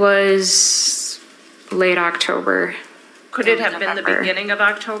 It was late October. Could it have been the November. beginning of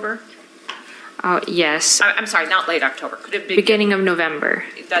October? Oh, yes. I'm sorry, not late October. Could it be? Beginning of November.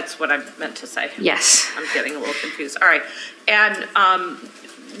 That's what I meant to say. Yes. I'm getting a little confused. All right. And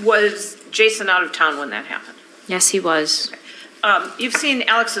was Jason out of town when that happened? Yes, he was. You've seen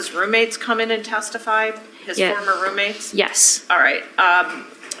Alex's roommates come in and testify, his Yeah. former roommates? Yes. All right.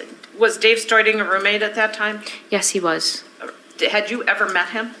 Was Dave Stoiding a roommate at that time? Yes, he was. Had you ever met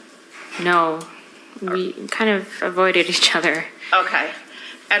him? No. We kind of avoided each other. Okay.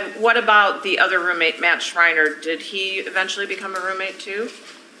 And what about the other roommate, Matt Schreiner? Did he eventually become a roommate too?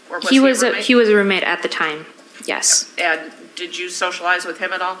 Or was He was a a roommate? he was a roommate at the time. Yes. And did you socialize with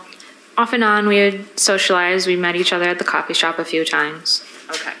him at all? Off and on, we would socialize. We met each other at the coffee shop a few times.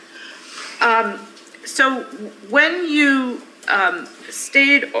 Okay. So when you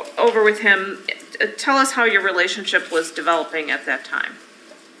stayed over with him, tell us how your relationship was developing at that time.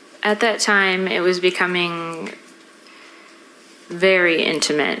 At that time, it was becoming very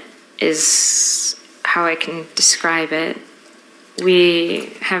intimate, is how I can describe it. We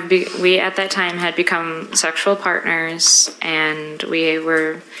at that time had become sexual partners, and we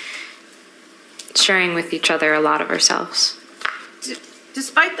were sharing with each other a lot of ourselves.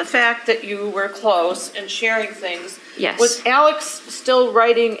 Despite the fact that you were close and sharing things, Yes. was Alex still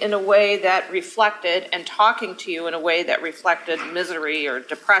writing in a way that reflected and talking to you in a way that reflected misery or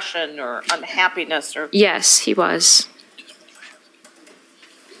depression or unhappiness or? Yes, he was.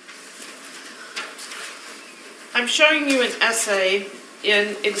 I'm showing you an essay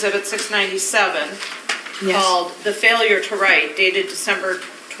in Exhibit 697 Yes. called "The Failure to Write," dated December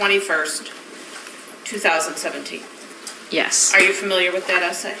 21st, 2017. Yes. Are you familiar with that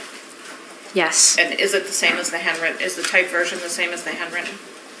essay? Yes. And is it the same as the handwritten? Is the typed version the same as the handwritten?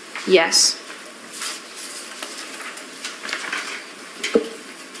 Yes.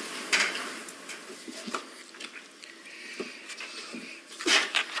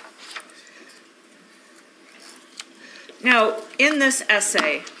 Now, in this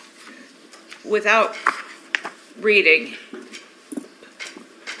essay, without reading,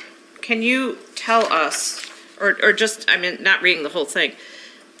 can you tell us, or just, I mean, not reading the whole thing,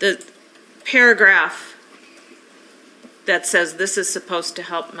 the paragraph that says, "This is supposed to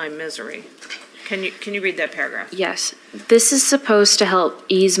help my misery." Can you read that paragraph? Yes. This is supposed to help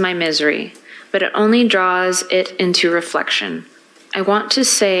ease my misery, but it only draws it into reflection. I want to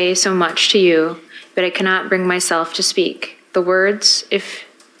say so much to you, but I cannot bring myself to speak. The words, if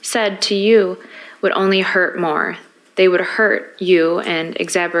said to you, would only hurt more. They would hurt you and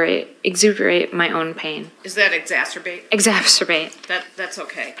exuberate my own pain. Is that exacerbate? Exacerbate. That's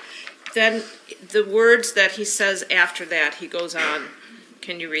okay. Then the words that he says after that, he goes on.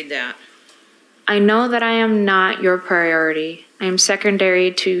 Can you read that? I know that I am not your priority. I am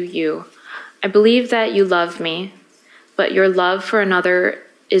secondary to you. I believe that you love me, but your love for another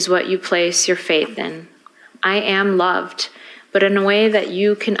is what you place your faith in. I am loved, but in a way that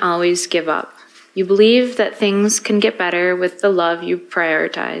you can always give up. You believe that things can get better with the love you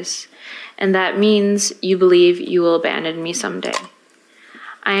prioritize, and that means you believe you will abandon me someday.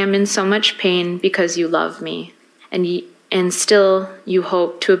 I am in so much pain because you love me, and still you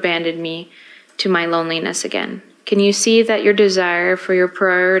hope to abandon me to my loneliness again. Can you see that your desire for your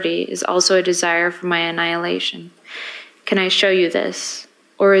priority is also a desire for my annihilation? Can I show you this?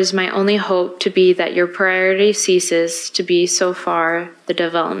 Or is my only hope to be that your priority ceases to be so far the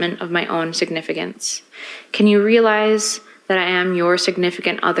development of my own significance? Can you realize that I am your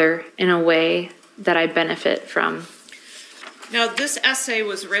significant other in a way that I benefit from? Now, this essay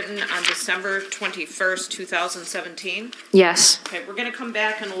was written on December 21st, 2017. Yes. Okay, we're going to come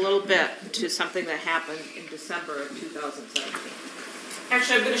back in a little bit to something that happened in December of 2017.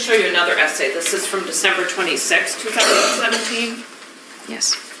 Actually, I'm going to show you another essay. This is from December 26th, 2017.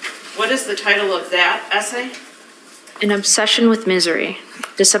 Yes. What is the title of that essay? An Obsession with Misery,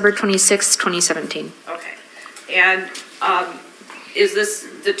 December 26, 2017. Okay. And is this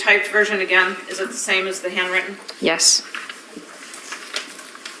the typed version again? Is it the same as the handwritten? Yes.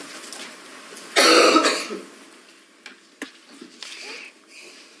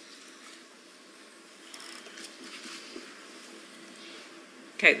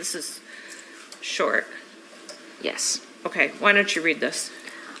 Okay, this is short. Yes. Okay, why don't you read this?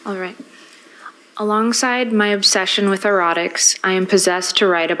 All right. Alongside my obsession with erotics, I am possessed to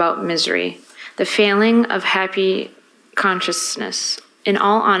write about misery, the failing of happy consciousness. In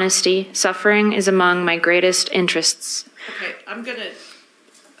all honesty, suffering is among my greatest interests.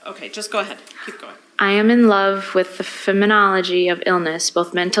 Okay, just go ahead. Keep going. I am in love with the phenomenology of illness,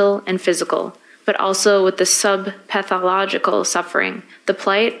 both mental and physical, but also with the sub-pathological suffering. The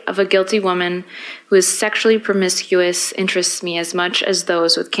plight of a guilty woman who is sexually promiscuous interests me as much as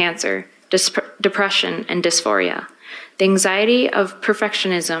those with cancer, depression, and dysphoria. The anxiety of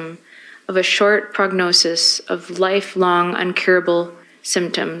perfectionism, of a short prognosis, of lifelong uncurable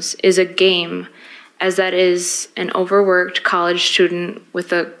symptoms, is a game, as that is an overworked college student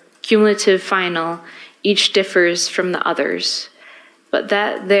with a cumulative final, each differs from the others. But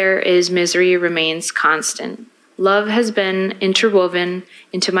that there is misery remains constant. Love has been interwoven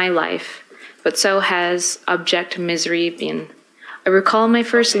into my life, but so has object misery been. I recall my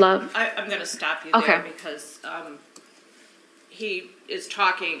first love. I'm going to stop you Okay. there because he is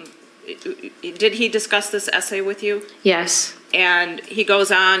talking. Did he discuss this essay with you? Yes. And he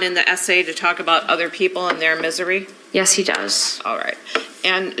goes on in the essay to talk about other people and their misery? Yes, he does. All right.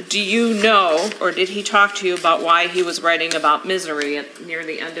 And do you know, or did he talk to you about why he was writing about misery near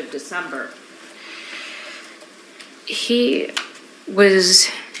the end of December? He was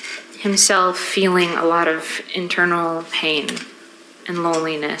himself feeling a lot of internal pain and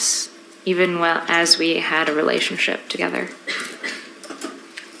loneliness, even as we had a relationship together.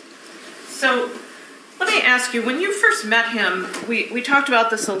 So let me ask you, when you first met him, we talked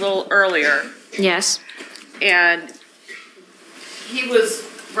about this a little earlier, Yes. and he was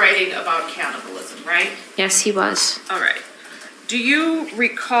writing about cannibalism, right? Yes, he was. All right. Do you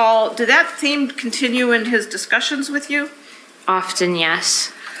recall, did that theme continue in his discussions with you? Often,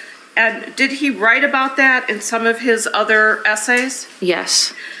 yes. And did he write about that in some of his other essays?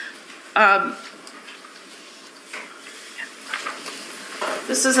 Yes.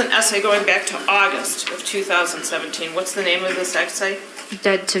 This is an essay going back to August of 2017. What's the name of this essay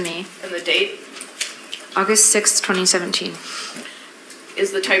Dead to Me. and the date? August 6th, 2017.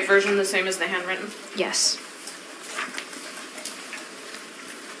 Is the typed version the same as the handwritten? Yes.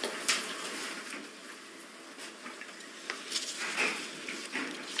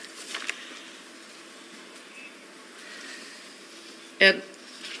 And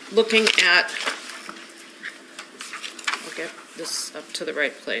looking at, I'll get this up to the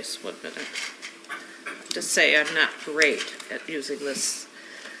right place, 1 minute. To say I'm not great at using this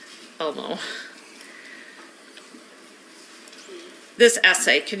Elmo. This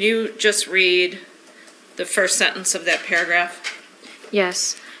essay, can you just read the first sentence of that paragraph?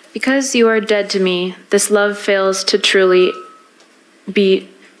 Yes. Because you are dead to me, this love fails to be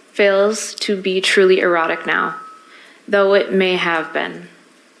truly erotic now, though it may have been.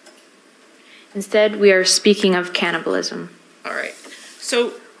 Instead, we are speaking of cannibalism. All right.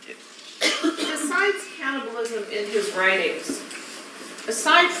 So, besides cannibalism in his writings,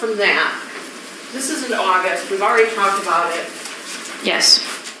 aside from that, this is in August, we've already talked about it. Yes.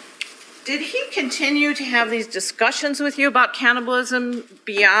 Did he continue to have these discussions with you about cannibalism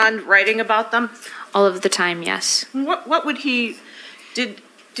beyond writing about them? All of the time, yes. What would he, did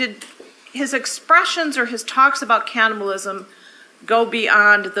his expressions or his talks about cannibalism go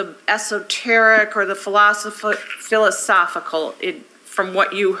beyond the esoteric or the philosophical from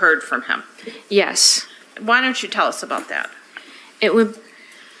what you heard from him? Yes. Why don't you tell us about that?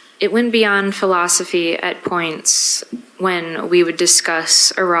 It went beyond philosophy at points when we would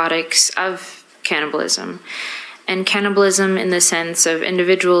discuss erotics of cannibalism. And cannibalism in the sense of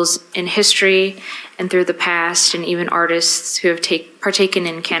individuals in history and through the past, and even artists who have partaken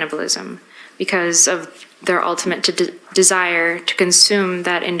in cannibalism because of their ultimate desire to consume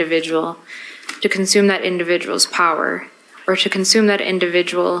that individual, to consume that individual's power, or to consume that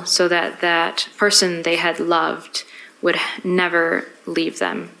individual so that that person they had loved would never leave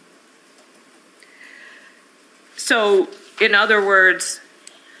them. So, in other words,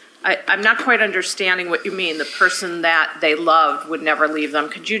 I'm not quite understanding what you mean. The person that they loved would never leave them.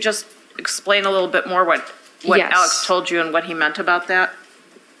 Could you just explain a little bit more what Yes. Alex told you and what he meant about that?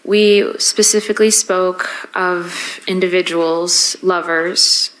 We specifically spoke of individuals,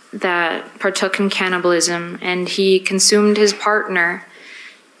 lovers, that partook in cannibalism, and he consumed his partner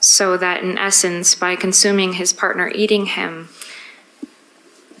so that, in essence, by consuming his partner, eating him,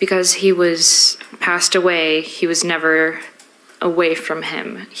 because he was passed away, he was never away from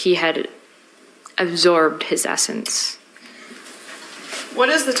him. He had absorbed his essence. What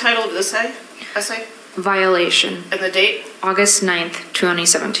is the title of this essay? Violation, And the date? August 9th,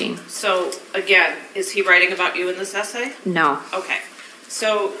 2017. So again, is he writing about you in this essay? No. Okay,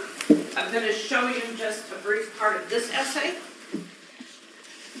 so I'm going to show you just a brief part of this essay.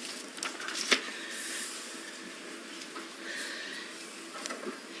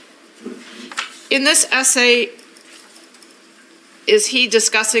 In this essay, is he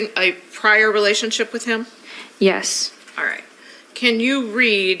discussing a prior relationship with him? Yes. All right. Can you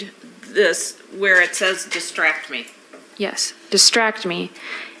read this where it says distract me? Yes. Distract me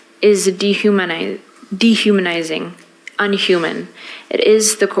is dehumanizing, unhuman. It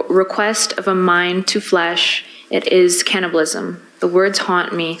is the request of a mind to flesh. It is cannibalism. The words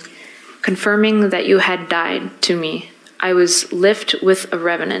haunt me, confirming that you had died to me. I was lift with a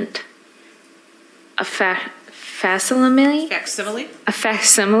revenant. A facsimile? Facsimile? A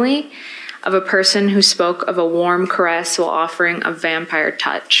facsimile of a person who spoke of a warm caress while offering a vampire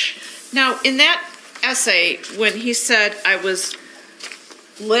touch. Now, in that essay, when he said I was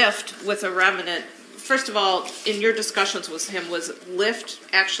lift with a revenant, first of all, in your discussions with him, was lift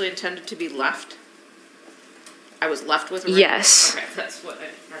actually intended to be left? I was left with a revenant? Yes. Okay, that's what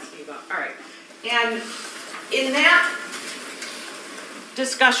I'm asking about. All right. And in that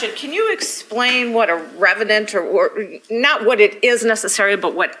discussion, can you explain what a revenant, or not what it is necessarily,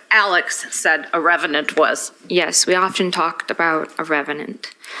 but what Alex said a revenant was? Yes, we often talked about a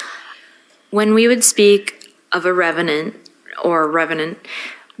revenant. When we would speak of a revenant,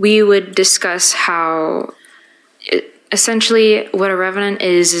 we would discuss how essentially what a revenant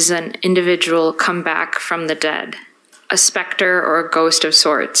is an individual come back from the dead, a specter or a ghost of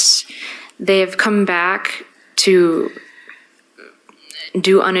sorts. They have come back to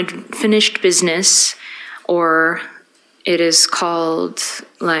do unfinished business, or it is called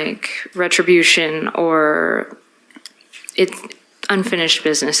like retribution, or it's unfinished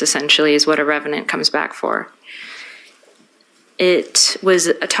business essentially is what a revenant comes back for. It was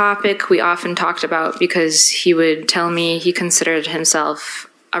a topic we often talked about because he would tell me he considered himself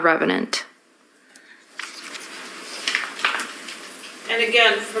a revenant. And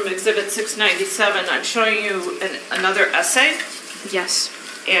again, from Exhibit 697, I'm showing you another essay. Yes.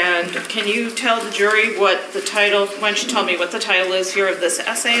 And can you tell the jury what the title, why don't you tell me what the title is here of this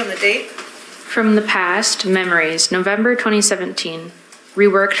essay and the date? From the Past, Memories, November 2017.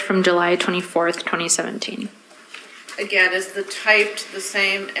 Reworked from July 24th, 2017. Again, is the typed the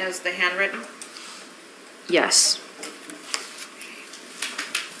same as the handwritten? Yes.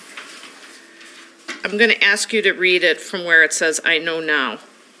 I'm going to ask you to read it from where it says, I know now.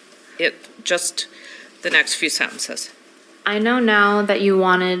 Just the next few sentences. I know now that you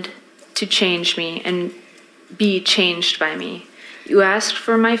wanted to change me and be changed by me. You asked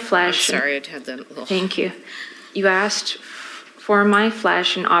for my I'm flesh. sorry, I had that little. Thank you. You asked for my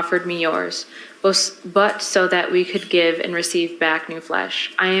flesh and offered me yours, but so that we could give and receive back new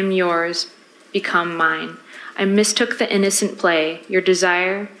flesh. I am yours, become mine. I mistook the innocent play, your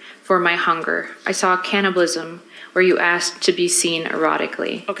desire for my hunger. I saw cannibalism where you asked to be seen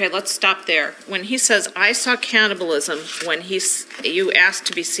erotically. Okay, let's stop there. When he says, I saw cannibalism when you asked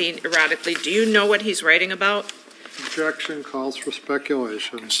to be seen erotically, do you know what he's writing about? Objection calls for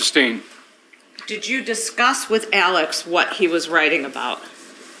speculation. Sustained. Did you discuss with Alex what he was writing about?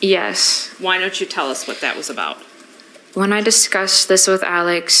 Yes. Why don't you tell us what that was about? When I discussed this with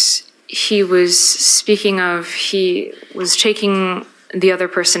Alex, he was speaking of, he was taking the other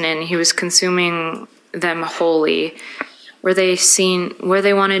person in, he was consuming them wholly. Where they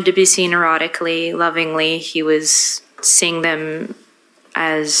wanted to be seen erotically, lovingly, he was seeing them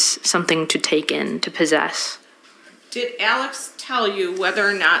as something to take in, to possess. Did Alex tell you whether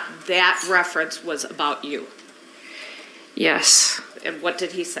or not that reference was about you? Yes. And what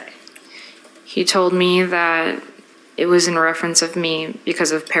did he say? He told me that it was in reference of me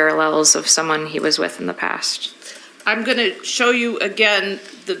because of parallels of someone he was with in the past. I'm going to show you again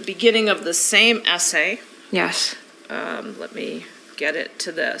the beginning of the same essay. Yes. Let me get it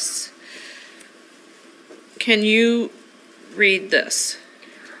to this. Can you read this?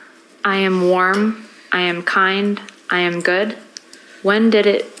 I am warm. I am kind. I am good. When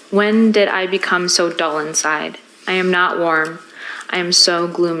did I become so dull inside? I am not warm. I am so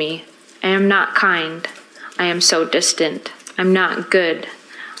gloomy. I am not kind. I am so distant. I'm not good.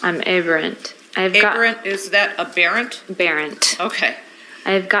 I'm aberrant. Aberrant, is that aberrant? Aberrant. Okay.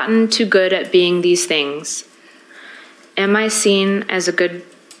 I have gotten too good at being these things. Am I seen as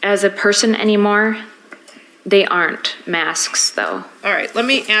a person anymore? They aren't masks, though. All right, let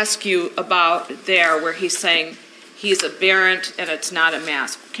me ask you about there where he's saying he's aberrant and it's not a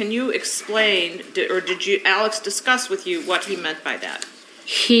mask. Can you explain, or did Alex discuss with you what he meant by that?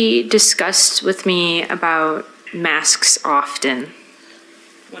 He discussed with me about masks often.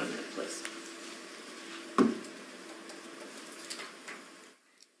 1 minute, please.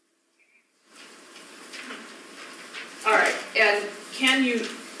 All right, and can you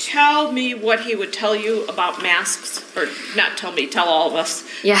tell me what he would tell you about masks? Or not tell me, tell all of us.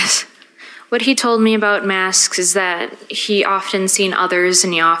 Yes. What he told me about masks is that he often seen others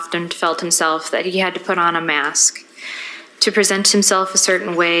and he often felt himself that he had to put on a mask to present himself a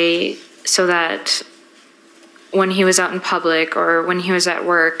certain way so that when he was out in public or when he was at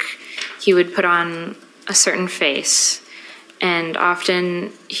work, he would put on a certain face. And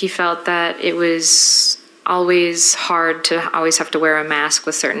often he felt that it was always hard to always have to wear a mask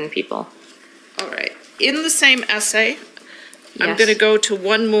with certain people. All right. In the same essay, I'm Yes. going to go to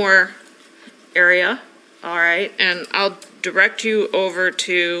one more area, all right? And I'll direct you over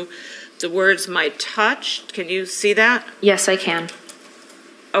to the words "my touch." Can you see that? Yes, I can.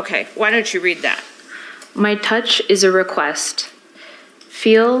 Okay, why don't you read that? My touch is a request.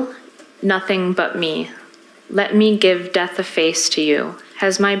 Feel nothing but me. Let me give death a face to you.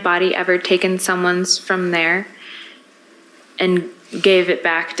 Has my body ever taken someone's from there and gave it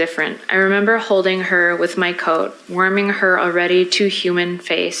back different? I remember holding her with my coat, warming her already too human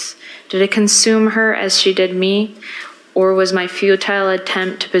face. Did it consume her as she did me? Or was my futile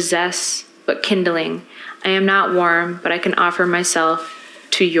attempt to possess but kindling? I am not warm, but I can offer myself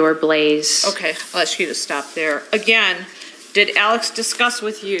to your blaze. Okay, I'll ask you to stop there. Again, did Alex discuss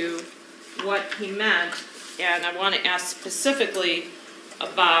with you what he meant? And I want to ask specifically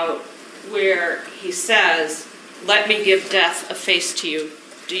about where he says, "Let me give death a face to you."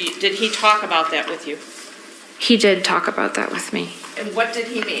 Did he talk about that with you? He did talk about that with me. And what did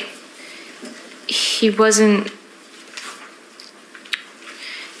he mean? He wasn't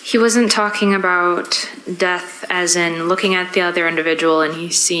talking about death as in looking at the other individual and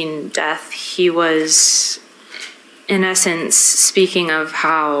he's seen death. He was, in essence, speaking of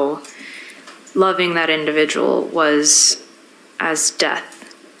how loving that individual was as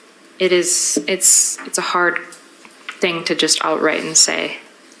death. It's a hard thing to just outright and say.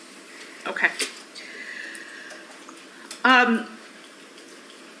 Okay.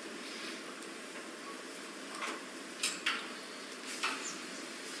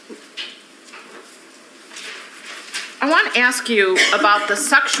 I want to ask you about the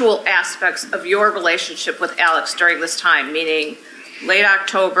sexual aspects of your relationship with Alex during this time, meaning late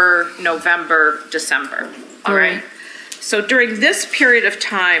October, November, December. All right. So during this period of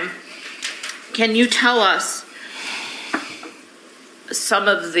time, can you tell us some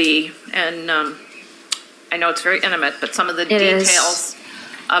of the, and I know it's very intimate, but some of the details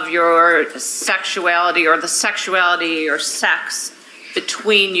of your sexuality or the sexuality or sex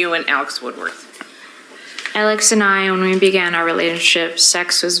between you and Alex Woodworth? Alex and I, when we began our relationship,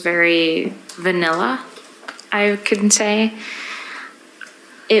 sex was very vanilla, I could say.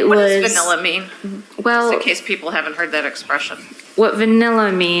 What does vanilla mean? Well, just in case people haven't heard that expression. What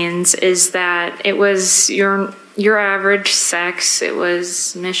vanilla means is that it was your average sex. It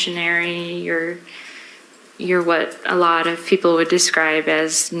was missionary. You're what a lot of people would describe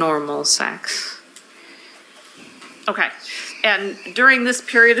as normal sex. Okay. And during this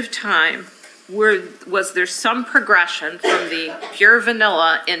period of time, was there some progression from the pure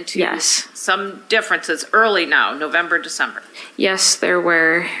vanilla into Yes. some differences early now, November, December? Yes, there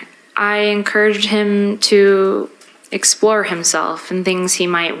were. I encouraged him to explore himself and things he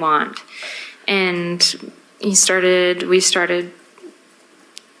might want. And we started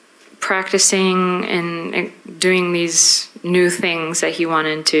practicing and doing these new things that he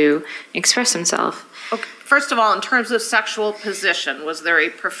wanted to express himself. Okay. First of all, in terms of sexual position, was there a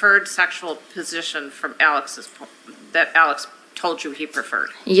preferred sexual position from that Alex told you he preferred?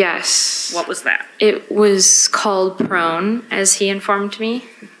 Yes. What was that? It was called prone, as he informed me.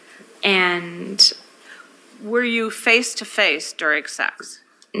 And Were you face to face during sex?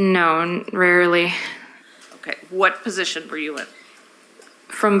 no, rarely. Okay. What position were you in?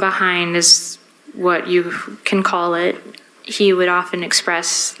 From behind is what you can call it. He would often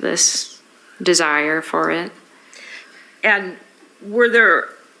express this desire for it. And were there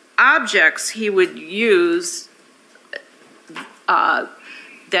objects he would use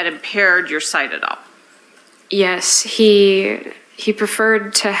that impaired your sight at all? Yes, he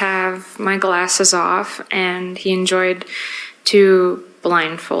preferred to have my glasses off, and he enjoyed to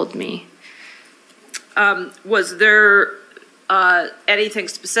blindfold me. Was there anything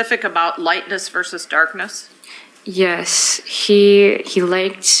specific about lightness versus darkness? Yes, he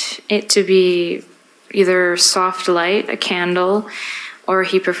liked it to be either soft light, a candle, or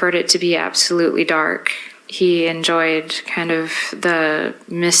he preferred it to be absolutely dark. he enjoyed kind of the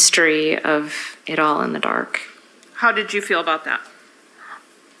mystery of it all in the dark. How did you feel about that?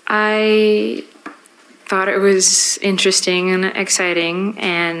 I thought it was interesting and exciting,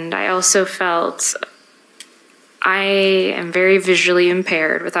 and I also felt I am very visually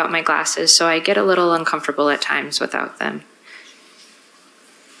impaired without my glasses, so I get a little uncomfortable at times without them.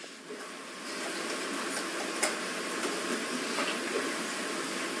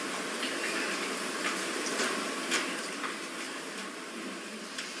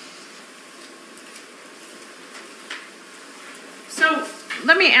 So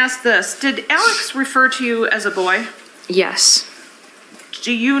let me ask this. Did Alex refer to you as a boy? Yes.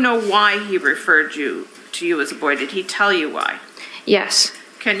 Do you know why he referred to you as a boy? Did he tell you why? Yes.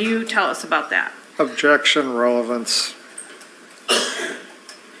 Can you tell us about that? Objection, relevance.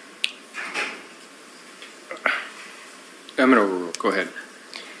 I'm going to overrule. Go ahead.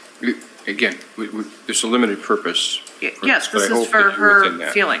 Again, there's a limited purpose. Yes, but I this is hope for that you're within her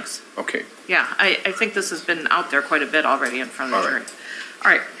that. feelings. Okay. Yeah, I think this has been out there quite a bit already in front of the All jury. right.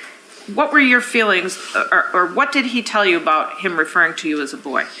 All right. What were your feelings, or what did he tell you about him referring to you as a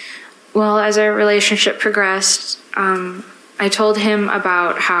boy? Well, as our relationship progressed, I told him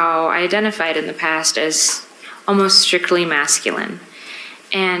about how I identified in the past as almost strictly masculine.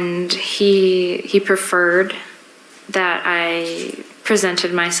 And he preferred that I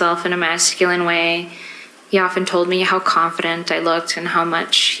presented myself in a masculine way. He often told me how confident I looked and how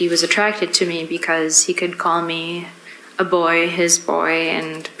much he was attracted to me because he could call me a boy, his boy,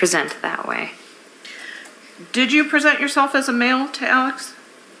 and present that way. Did you present yourself as a male to Alex?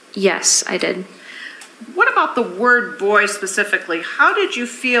 Yes, I did. What about the word boy specifically? How did you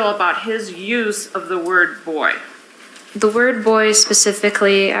feel about his use of the word boy? The word boy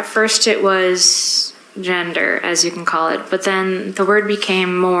specifically, at first it was gender, as you can call it, but then the word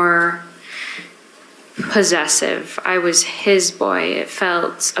became more possessive. I was his boy. It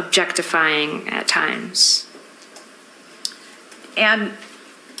felt objectifying at times. And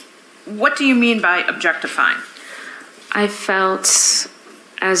what do you mean by objectifying? I felt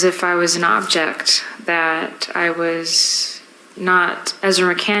as if I was an object, that I was not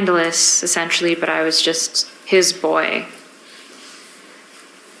Ezra McCandless, essentially, but I was just his boy.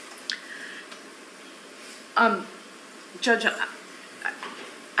 Judge,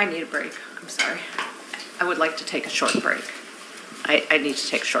 I need a break. I'm sorry. I would like to take a short break. I need to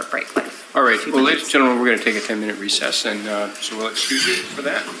take a short break, please. All right. Well, ladies and gentlemen, we're going to take a 10-minute recess, and so we'll excuse you for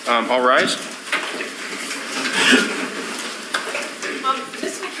that. All rise.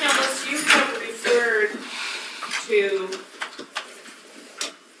 Ms. McCandless, you have referred to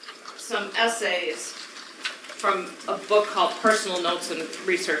some essays from a book called Personal Notes and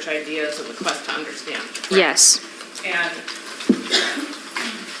Research Ideas of the Quest to Understand. Correct? Yes. And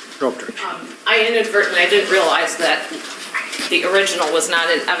No objection. I inadvertently, I didn't realize that the original was not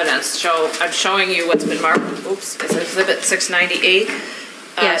in evidence. So I'm showing you what's been marked, oops, it's Exhibit 698.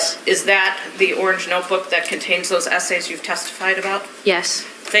 Yes. Is that the orange notebook that contains those essays you've testified about? Yes.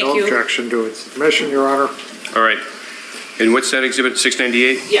 Thank No you. objection to its submission, Your Honor. All right. And what's that, Exhibit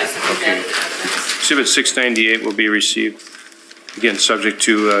 698? Yes, I think Okay. that is evidence. Exhibit 698 will be received, again, subject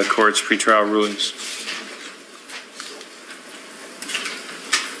to court's pretrial rulings.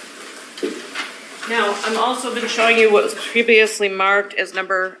 Now, I'm also been showing you what was previously marked as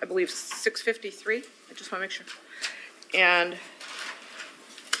number, I believe, 653. I just want to make sure. And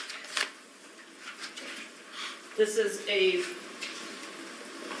this is a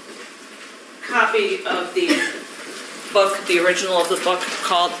copy of the book, the original of the book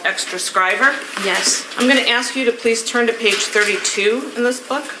called Extra Scriber. Yes. I'm going to ask you to please turn to page 32 in this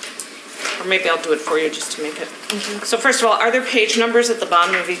book. Or maybe I'll do it for you just to make it. So first of all, are there page numbers at the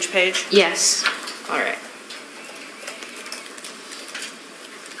bottom of each page? Yes. All right.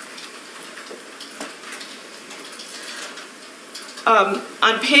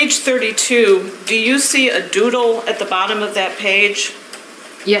 On page 32, do you see a doodle at the bottom of that page?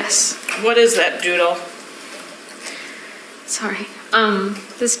 Yes. What is that doodle? Sorry.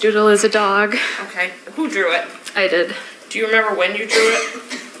 This doodle is a dog. Okay, who drew it? I did. Do you remember when you drew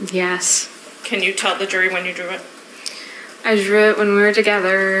it? Yes. Can you tell the jury when you drew it? I drew it when we were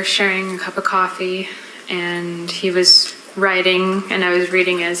together, sharing a cup of coffee, and he was writing, and I was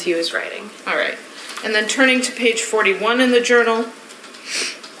reading as he was writing. All right. And then turning to page 41 in the journal,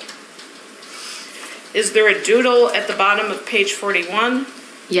 is there a doodle at the bottom of page 41?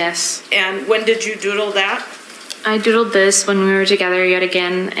 Yes. And when did you doodle that? I doodled this when we were together yet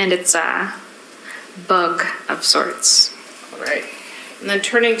again, and it's a bug of sorts. All right. And then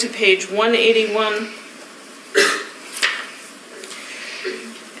turning to page 181,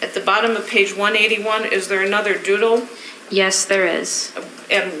 At the bottom of page 181, is there another doodle? Yes, there is.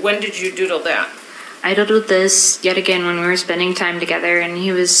 And when did you doodle that? I doodled this yet again when we were spending time together, and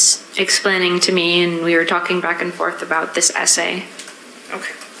he was explaining to me, and we were talking back and forth about this essay.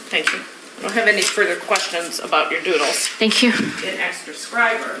 Okay, thank you. I don't have any further questions about your doodles. Thank you. In Extra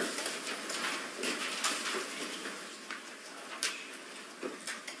Scriber.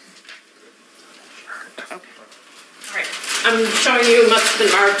 Okay. All right. I'm showing you what's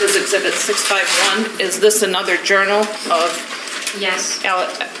been marked as Exhibit 651. Is this another journal of Yes.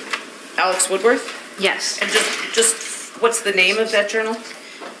 Alex Woodworth? Yes. And just what's the name of that journal?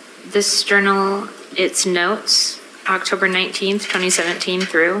 This journal, its notes, October 19th, 2017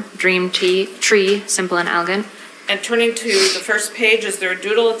 through Dream Tree, Simple and Elegant. And turning to the first page, is there a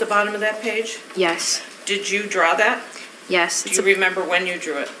doodle at the bottom of that page? Yes. Did you draw that? Yes. Do you remember when you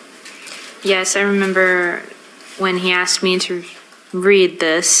drew it? Yes, I remember when he asked me to read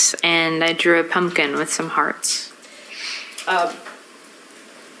this, and I drew a pumpkin with some hearts.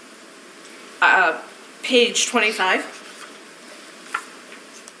 Page 25.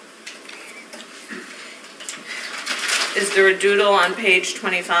 Is there a doodle on page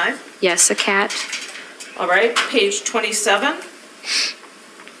 25? Yes, a cat. All right, page 27.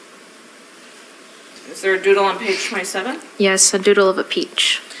 Is there a doodle on page 27? Yes, a doodle of a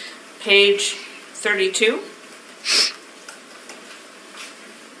peach. Page 32.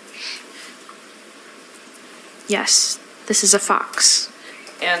 Yes, this is a fox.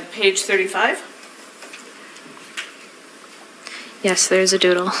 And page 35. Yes, there's a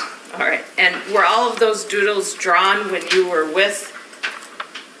doodle. All right, and were all of those doodles drawn when you were with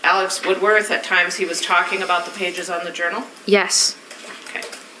Alex Woodworth? At times he was talking about the pages on the journal? Yes. Okay.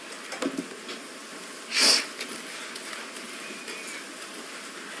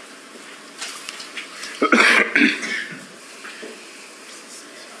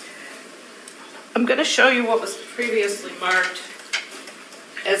 I'm going to show you what was previously marked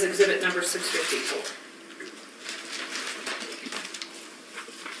as exhibit number 654.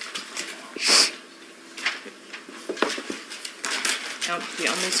 You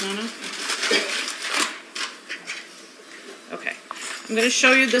almost on it? Okay. I'm going to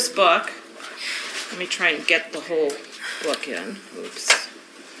show you this book. Let me try and get the whole book in. Oops.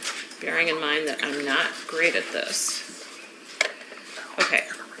 Bearing in mind that I'm not great at this. Okay.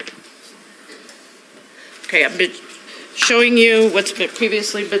 Okay, I've been showing you what's been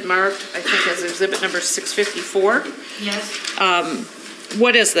previously been marked, I think, as exhibit number 654. Yes.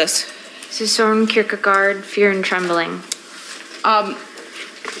 What is this? This is Søren Kierkegaard, Fear and Trembling.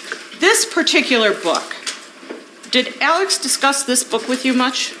 This particular book, did Alex discuss this book with you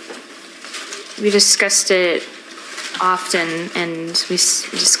much? We discussed it often, and we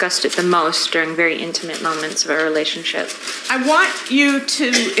discussed it the most during very intimate moments of our relationship. I want you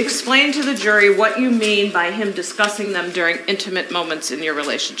to explain to the jury what you mean by him discussing them during intimate moments in your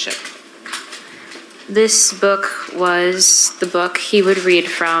relationship. This book was the book he would read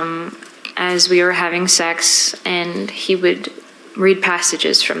from as we were having sex, and he would read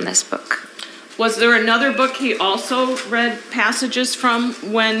passages from this book. Was there another book he also read passages from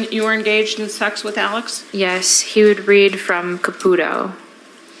when you were engaged in sex with Alex? Yes, he would read from Caputo,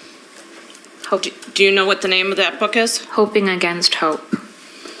 Do you know what the name of that book is? Hoping Against Hope.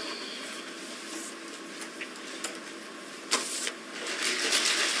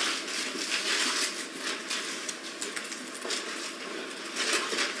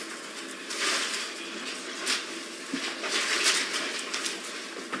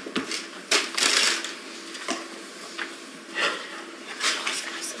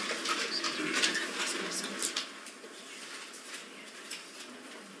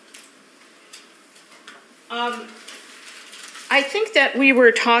 I think that we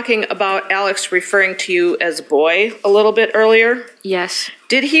were talking about Alex referring to you as boy a little bit earlier. Yes,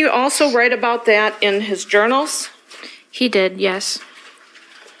 Did he also write about that in his journals? he did, yes.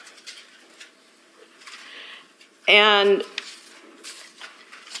 And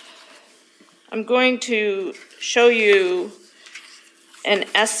I'm going to show you an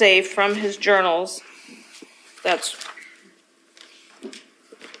essay from his journals. That's,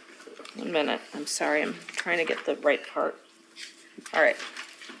 1 minute, I'm sorry, I'm trying to get the right part. All right.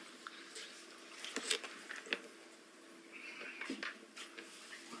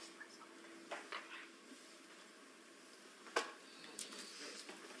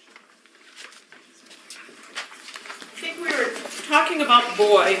 I think we were talking about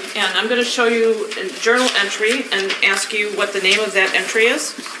boy, and I'm going to show you a journal entry and ask you what the name of that entry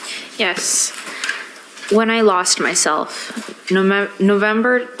is. Yes. When I Lost Myself,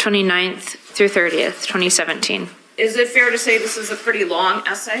 November 29th through 30th, 2017. is it fair to say this is a pretty long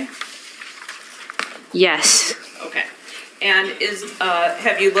essay? Yes. Okay. And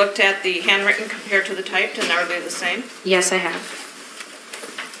have you looked at the handwritten compared to the typed, and are they the same? Yes, I have.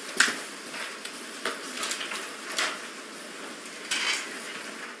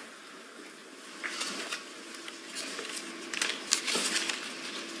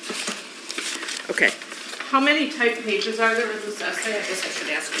 Okay. How many typed pages are there in this essay? I guess I should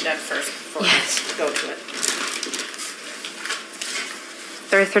ask you that first before Yes. I go to it.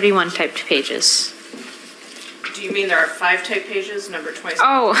 There are 31 typed pages. Do you mean there are 5 typed pages, number 27?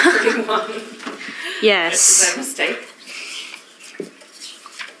 Oh. 31? Is that a Yes. mistake?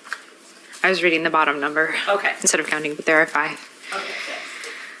 I was reading the bottom number Okay. instead of counting, but there are 5. Okay,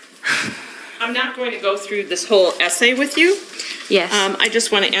 thanks. I'm not going to go through this whole essay with you. Yes. I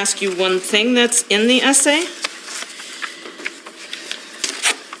just want to ask you one thing that's in the essay.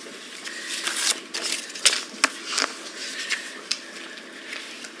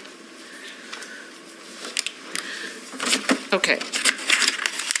 Okay.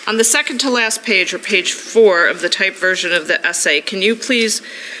 On the second to last page, or page 4 of the typed version of the essay, can you please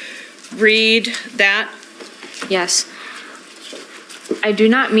read that? Yes. I do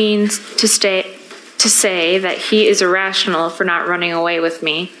not mean to say that he is irrational for not running away with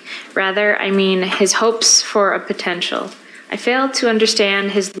me. Rather, I mean his hopes for a potential. I fail to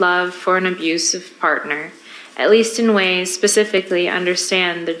understand his love for an abusive partner, at least in ways specifically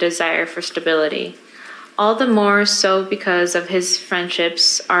understand the desire for stability. All the more so because of his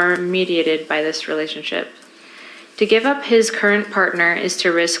friendships are mediated by this relationship. To give up his current partner is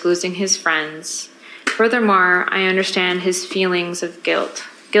to risk losing his friends. Furthermore, I understand his feelings of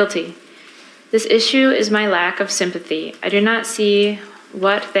guilty. This issue is my lack of sympathy. I do not see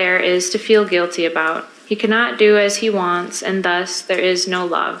what there is to feel guilty about. He cannot do as he wants, and thus there is no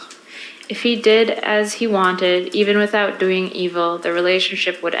love. If he did as he wanted, even without doing evil, the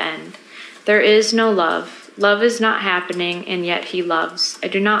relationship would end. There is no love. Love is not happening, and yet he loves. I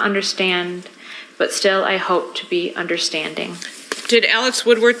do not understand, but still I hope to be understanding. Did Alex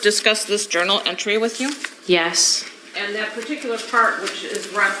Woodworth discuss this journal entry with you? Yes. And that particular part which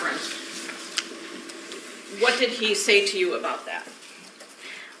is referenced, what did he say to you about that?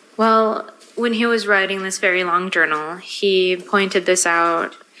 Well, when he was writing this very long journal, he pointed this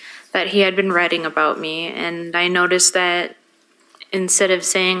out, that he had been writing about me, and I noticed that instead of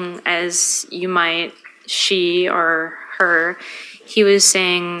saying as you might she or her, he was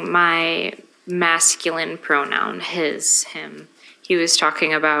saying my masculine pronoun, his, him. He was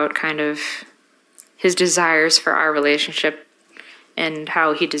talking about kind of his desires for our relationship and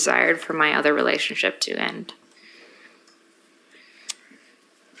how he desired for my other relationship to end.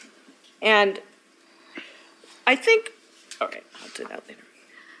 And I think, all right, I'll do that later.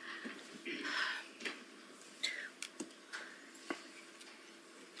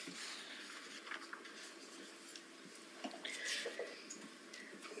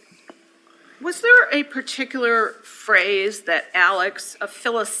 Was there a particular phrase that Alex, a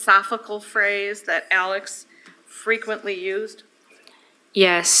philosophical phrase that Alex frequently used?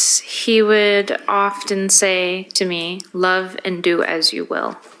 Yes, he would often say to me, love and do as you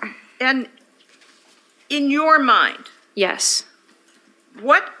will. And in your mind, Yes.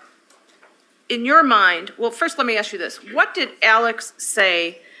 what, in your mind, well, first let me ask you this. What did Alex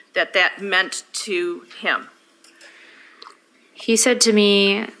say that meant to him? He said to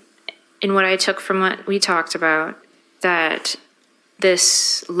me, in what I took from what we talked about, that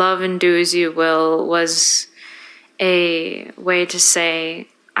this love and do as you will was a way to say,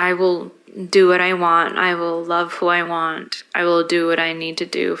 I will do what I want, I will love who I want, I will do what I need to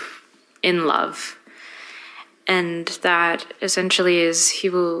do in love. And that essentially is he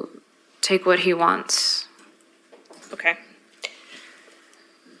will take what he wants. Okay.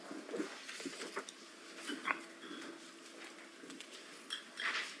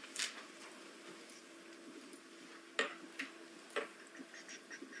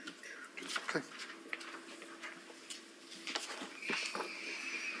 Okay.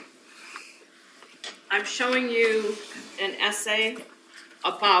 I'm showing you an essay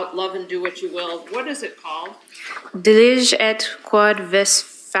about love and do what you will. What is it called? Dilige et quod vis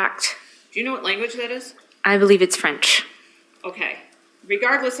fact. Do you know what language that is? I believe it's French. Okay.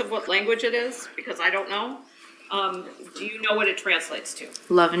 Regardless of what language it is, because I don't know, do you know what it translates to?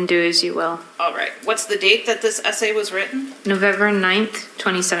 Love and do as you will. All right. What's the date that this essay was written? November 9th,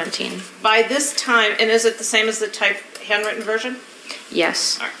 2017. By this time, and is it the same as the typed handwritten version?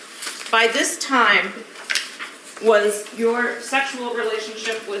 Yes. All right. By this time, was your sexual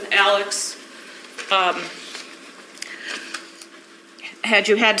relationship with Alex, had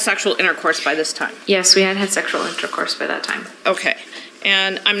you had sexual intercourse by this time? Yes, we had had sexual intercourse by that time. Okay.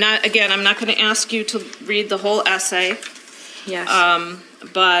 And I'm not going to ask you to read the whole essay, Yes.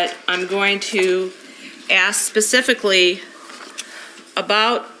 but I'm going to ask specifically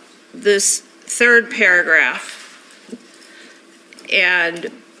about this third paragraph and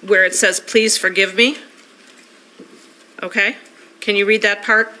where it says, "Please forgive me." Okay? Can you read that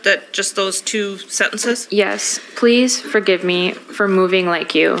part, just those two sentences? Yes, please forgive me for moving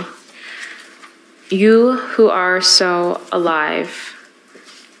like you. You who are so alive.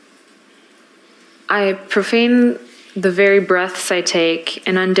 I profane the very breaths I take,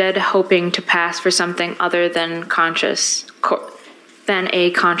 and undead hoping to pass for something other than than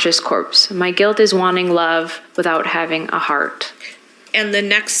a conscious corpse. My guilt is wanting love without having a heart. And the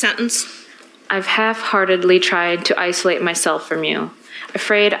next sentence? I've half-heartedly tried to isolate myself from you,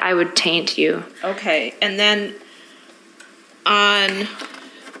 afraid I would taint you. Okay, and then I'm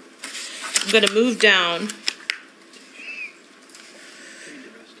going to move down.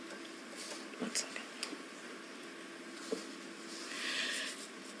 One second.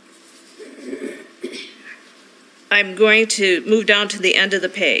 I'm going to move down to the end of the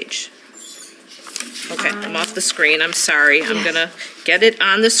page. Okay, I'm off the screen, I'm sorry. I'm going to get it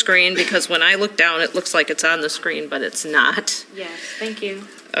on the screen because when I look down, it looks like it's on the screen, but it's not. Yes, thank you.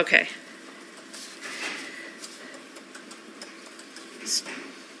 Okay.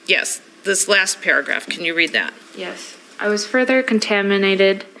 Yes, this last paragraph, can you read that? Yes. I was further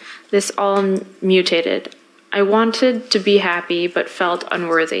contaminated, this all mutated. I wanted to be happy, but felt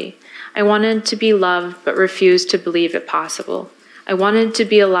unworthy. I wanted to be loved, but refused to believe it possible. I wanted to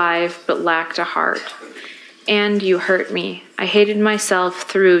be alive, but lacked a heart. And you hurt me. I hated myself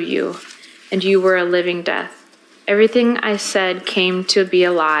through you, and you were a living death. Everything I said came to be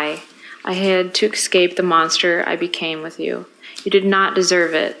a lie. I had to escape the monster I became with you. You did not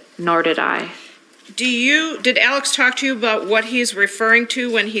deserve it, nor did I. Did Alex talk to you about what he's referring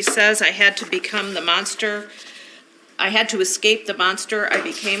to when he says, I had to become the monster? I had to escape the monster I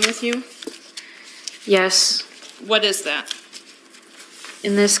became with you? Yes. What is that?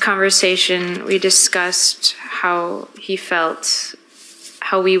 In this conversation, we discussed how he felt,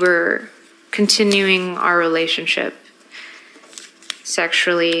 how we were continuing our relationship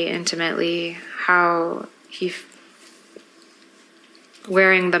sexually, intimately, how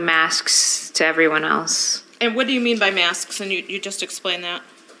wearing the masks to everyone else. And what do you mean by masks? And you just explained that.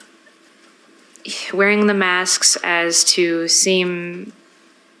 Wearing the masks as to seem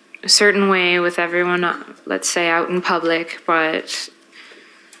a certain way with everyone, let's say out in public, but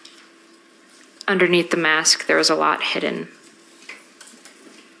underneath the mask, there was a lot hidden.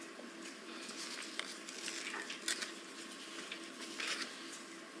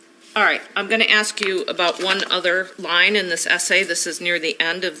 All right, I'm going to ask you about one other line in this essay. This is near the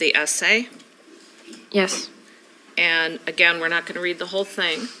end of the essay. Yes. And again, we're not going to read the whole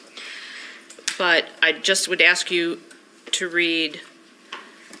thing, but I just would ask you to read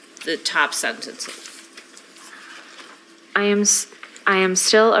the top sentences. I am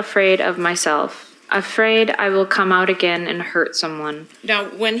still afraid of myself, afraid I will come out again and hurt someone. Now,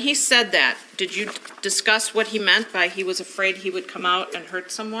 when he said that, did you discuss what he meant by he was afraid he would come out and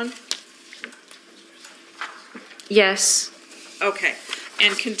hurt someone? Yes. Okay,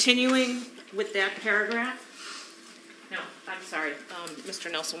 and continuing with that paragraph? No, I'm sorry, Mr.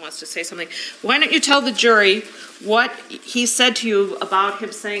 Nelson wants to say something. Why don't you tell the jury what he said to you about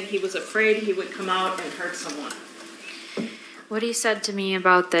him saying he was afraid he would come out and hurt someone? What he said to me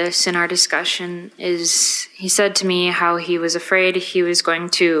about this in our discussion is he said to me how he was afraid he was going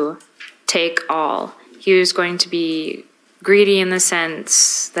to take all. He was going to be greedy in the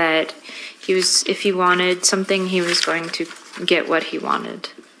sense that if he wanted something, he was going to get what he wanted.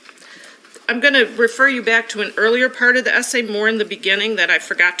 I'm going to refer you back to an earlier part of the essay, more in the beginning, that I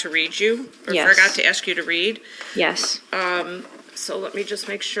forgot to read you, or Yes. forgot to ask you to read. Yes. So let me just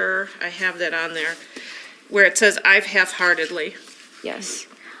make sure I have that on there, where it says, I've half-heartedly. Yes.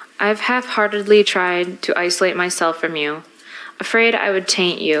 I've half-heartedly tried to isolate myself from you, afraid I would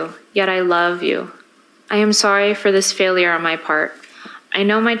taint you, yet I love you. I am sorry for this failure on my part. I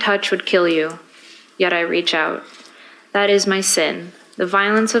know my touch would kill you, yet I reach out. That is my sin, the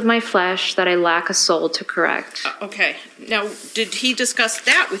violence of my flesh that I lack a soul to correct. Okay, now, did he discuss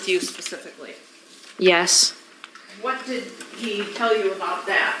that with you specifically? Yes. What did he tell you about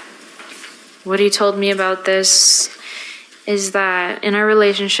that? What he told me about this is that in our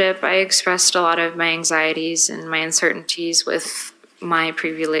relationship, I expressed a lot of my anxieties and my uncertainties with my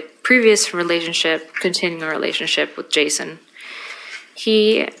previous relationship, continuing relationship with Jason.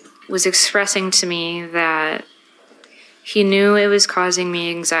 He was expressing to me that He knew it was causing me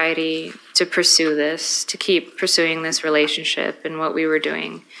anxiety to pursue this, to keep pursuing this relationship and what we were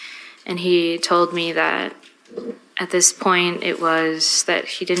doing. And he told me that at this point it was that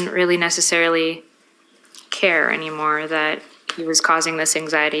he didn't really necessarily care anymore, that he was causing this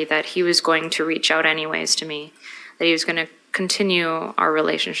anxiety, that he was going to reach out anyways to me, that he was going to continue our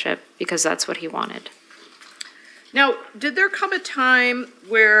relationship because that's what he wanted. Now, did there come a time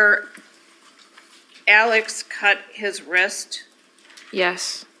where Alex cut his wrist?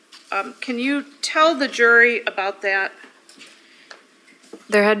 Yes. Can you tell the jury about that?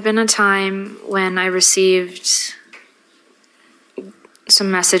 There had been a time when I received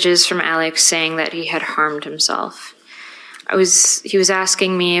some messages from Alex saying that he had harmed himself. He was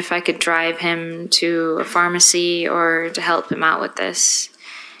asking me if I could drive him to a pharmacy or to help him out with this.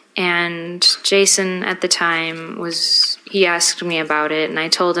 And Jason at the time he asked me about it, and I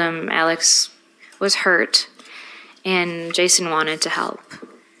told him Alex was hurt and Jason wanted to help.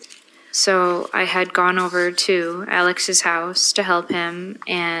 So I had gone over to Alex's house to help him,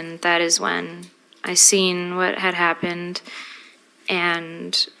 and that is when I seen what had happened,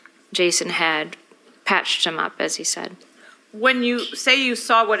 and Jason had patched him up, as he said. When you say you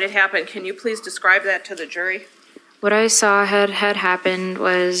saw what had happened, can you please describe that to the jury? What I saw had happened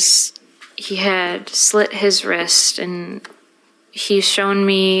was he had slit his wrist, and he's shown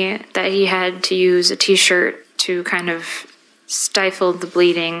me that he had to use a t-shirt to kind of stifle the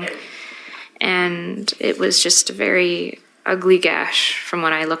bleeding. And it was just a very ugly gash from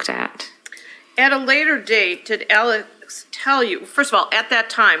what I looked at. At a later date, did Alex tell you, first of all, at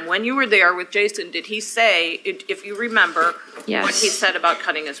that time, when you were there with Jason, did he say, if you remember, Yes. what he said about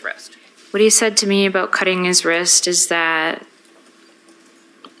cutting his wrist? What he said to me about cutting his wrist is that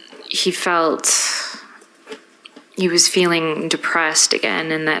he felt he was feeling depressed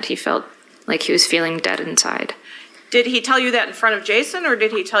again, and that he felt like he was feeling dead inside. Did he tell you that in front of Jason, or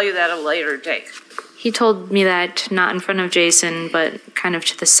did he tell you that at a later date? He told me that not in front of Jason, but kind of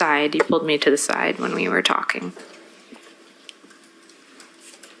to the side. He pulled me to the side when we were talking.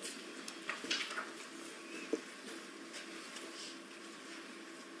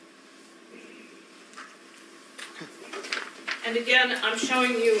 And again, I'm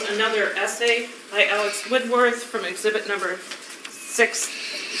showing you another essay by Alex Woodworth from exhibit number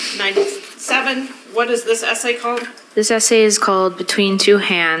 697. What is this essay called? This essay is called Between Two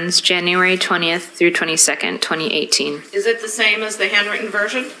Hands, January 20th through 22nd, 2018. Is it the same as the handwritten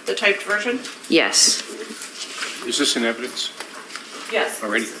version, the typed version? Yes. Is this in evidence Yes.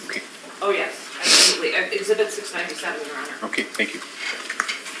 already? Okay, Oh, yes, absolutely. Exhibit 697, Your Honor. okay, thank you.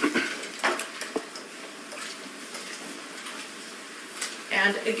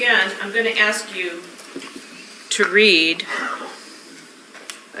 And again, I'm going to ask you to read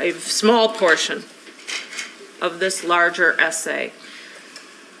a small portion of this larger essay.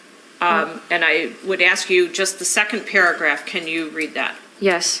 And I would ask you just the second paragraph. Can you read that?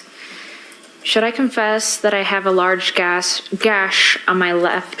 Yes. Should I confess that I have a large gash on my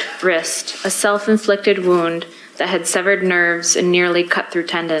left wrist, a self-inflicted wound that had severed nerves and nearly cut through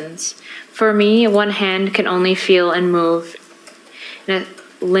tendons? For me, one hand can only feel and move in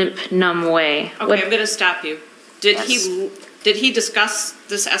a limp, numb way. Okay, I'm going to stop you. Did he discuss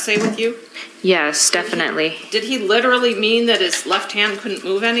this essay with you? Yes, definitely. Did he literally mean that his left hand couldn't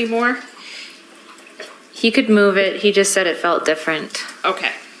move anymore? He could move it, he just said it felt different.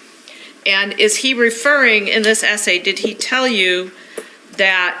 Okay. And is he referring in this essay, did he tell you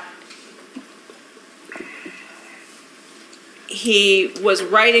that he was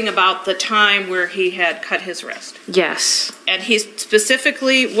writing about the time where he had cut his wrist? Yes. And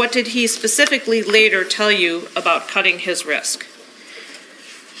what did he specifically later tell you about cutting his wrist?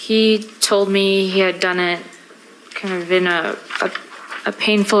 He told me he had done it kind of in a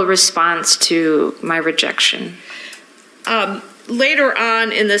painful response to my rejection. Later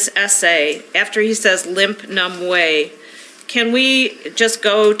on in this essay, after he says limp, numb way, can we just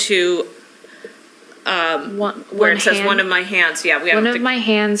go to where it says one of my hands? Yeah, One of my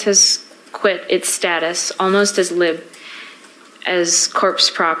hands has quit its status, almost as as corpse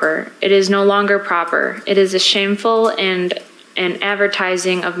proper. It is no longer proper. It is a shameful and an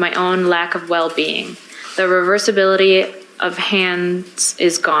advertising of my own lack of well-being. The reversibility of hands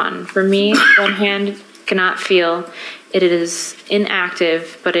is gone. For me, one hand cannot feel. It is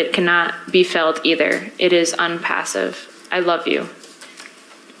inactive, but it cannot be felt either. It is unpassive. I love you.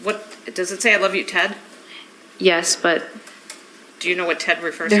 What, does it say I love you, Ted? Yes, but Do you know what Ted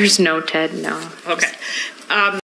refers to? there's no Ted, no. Okay.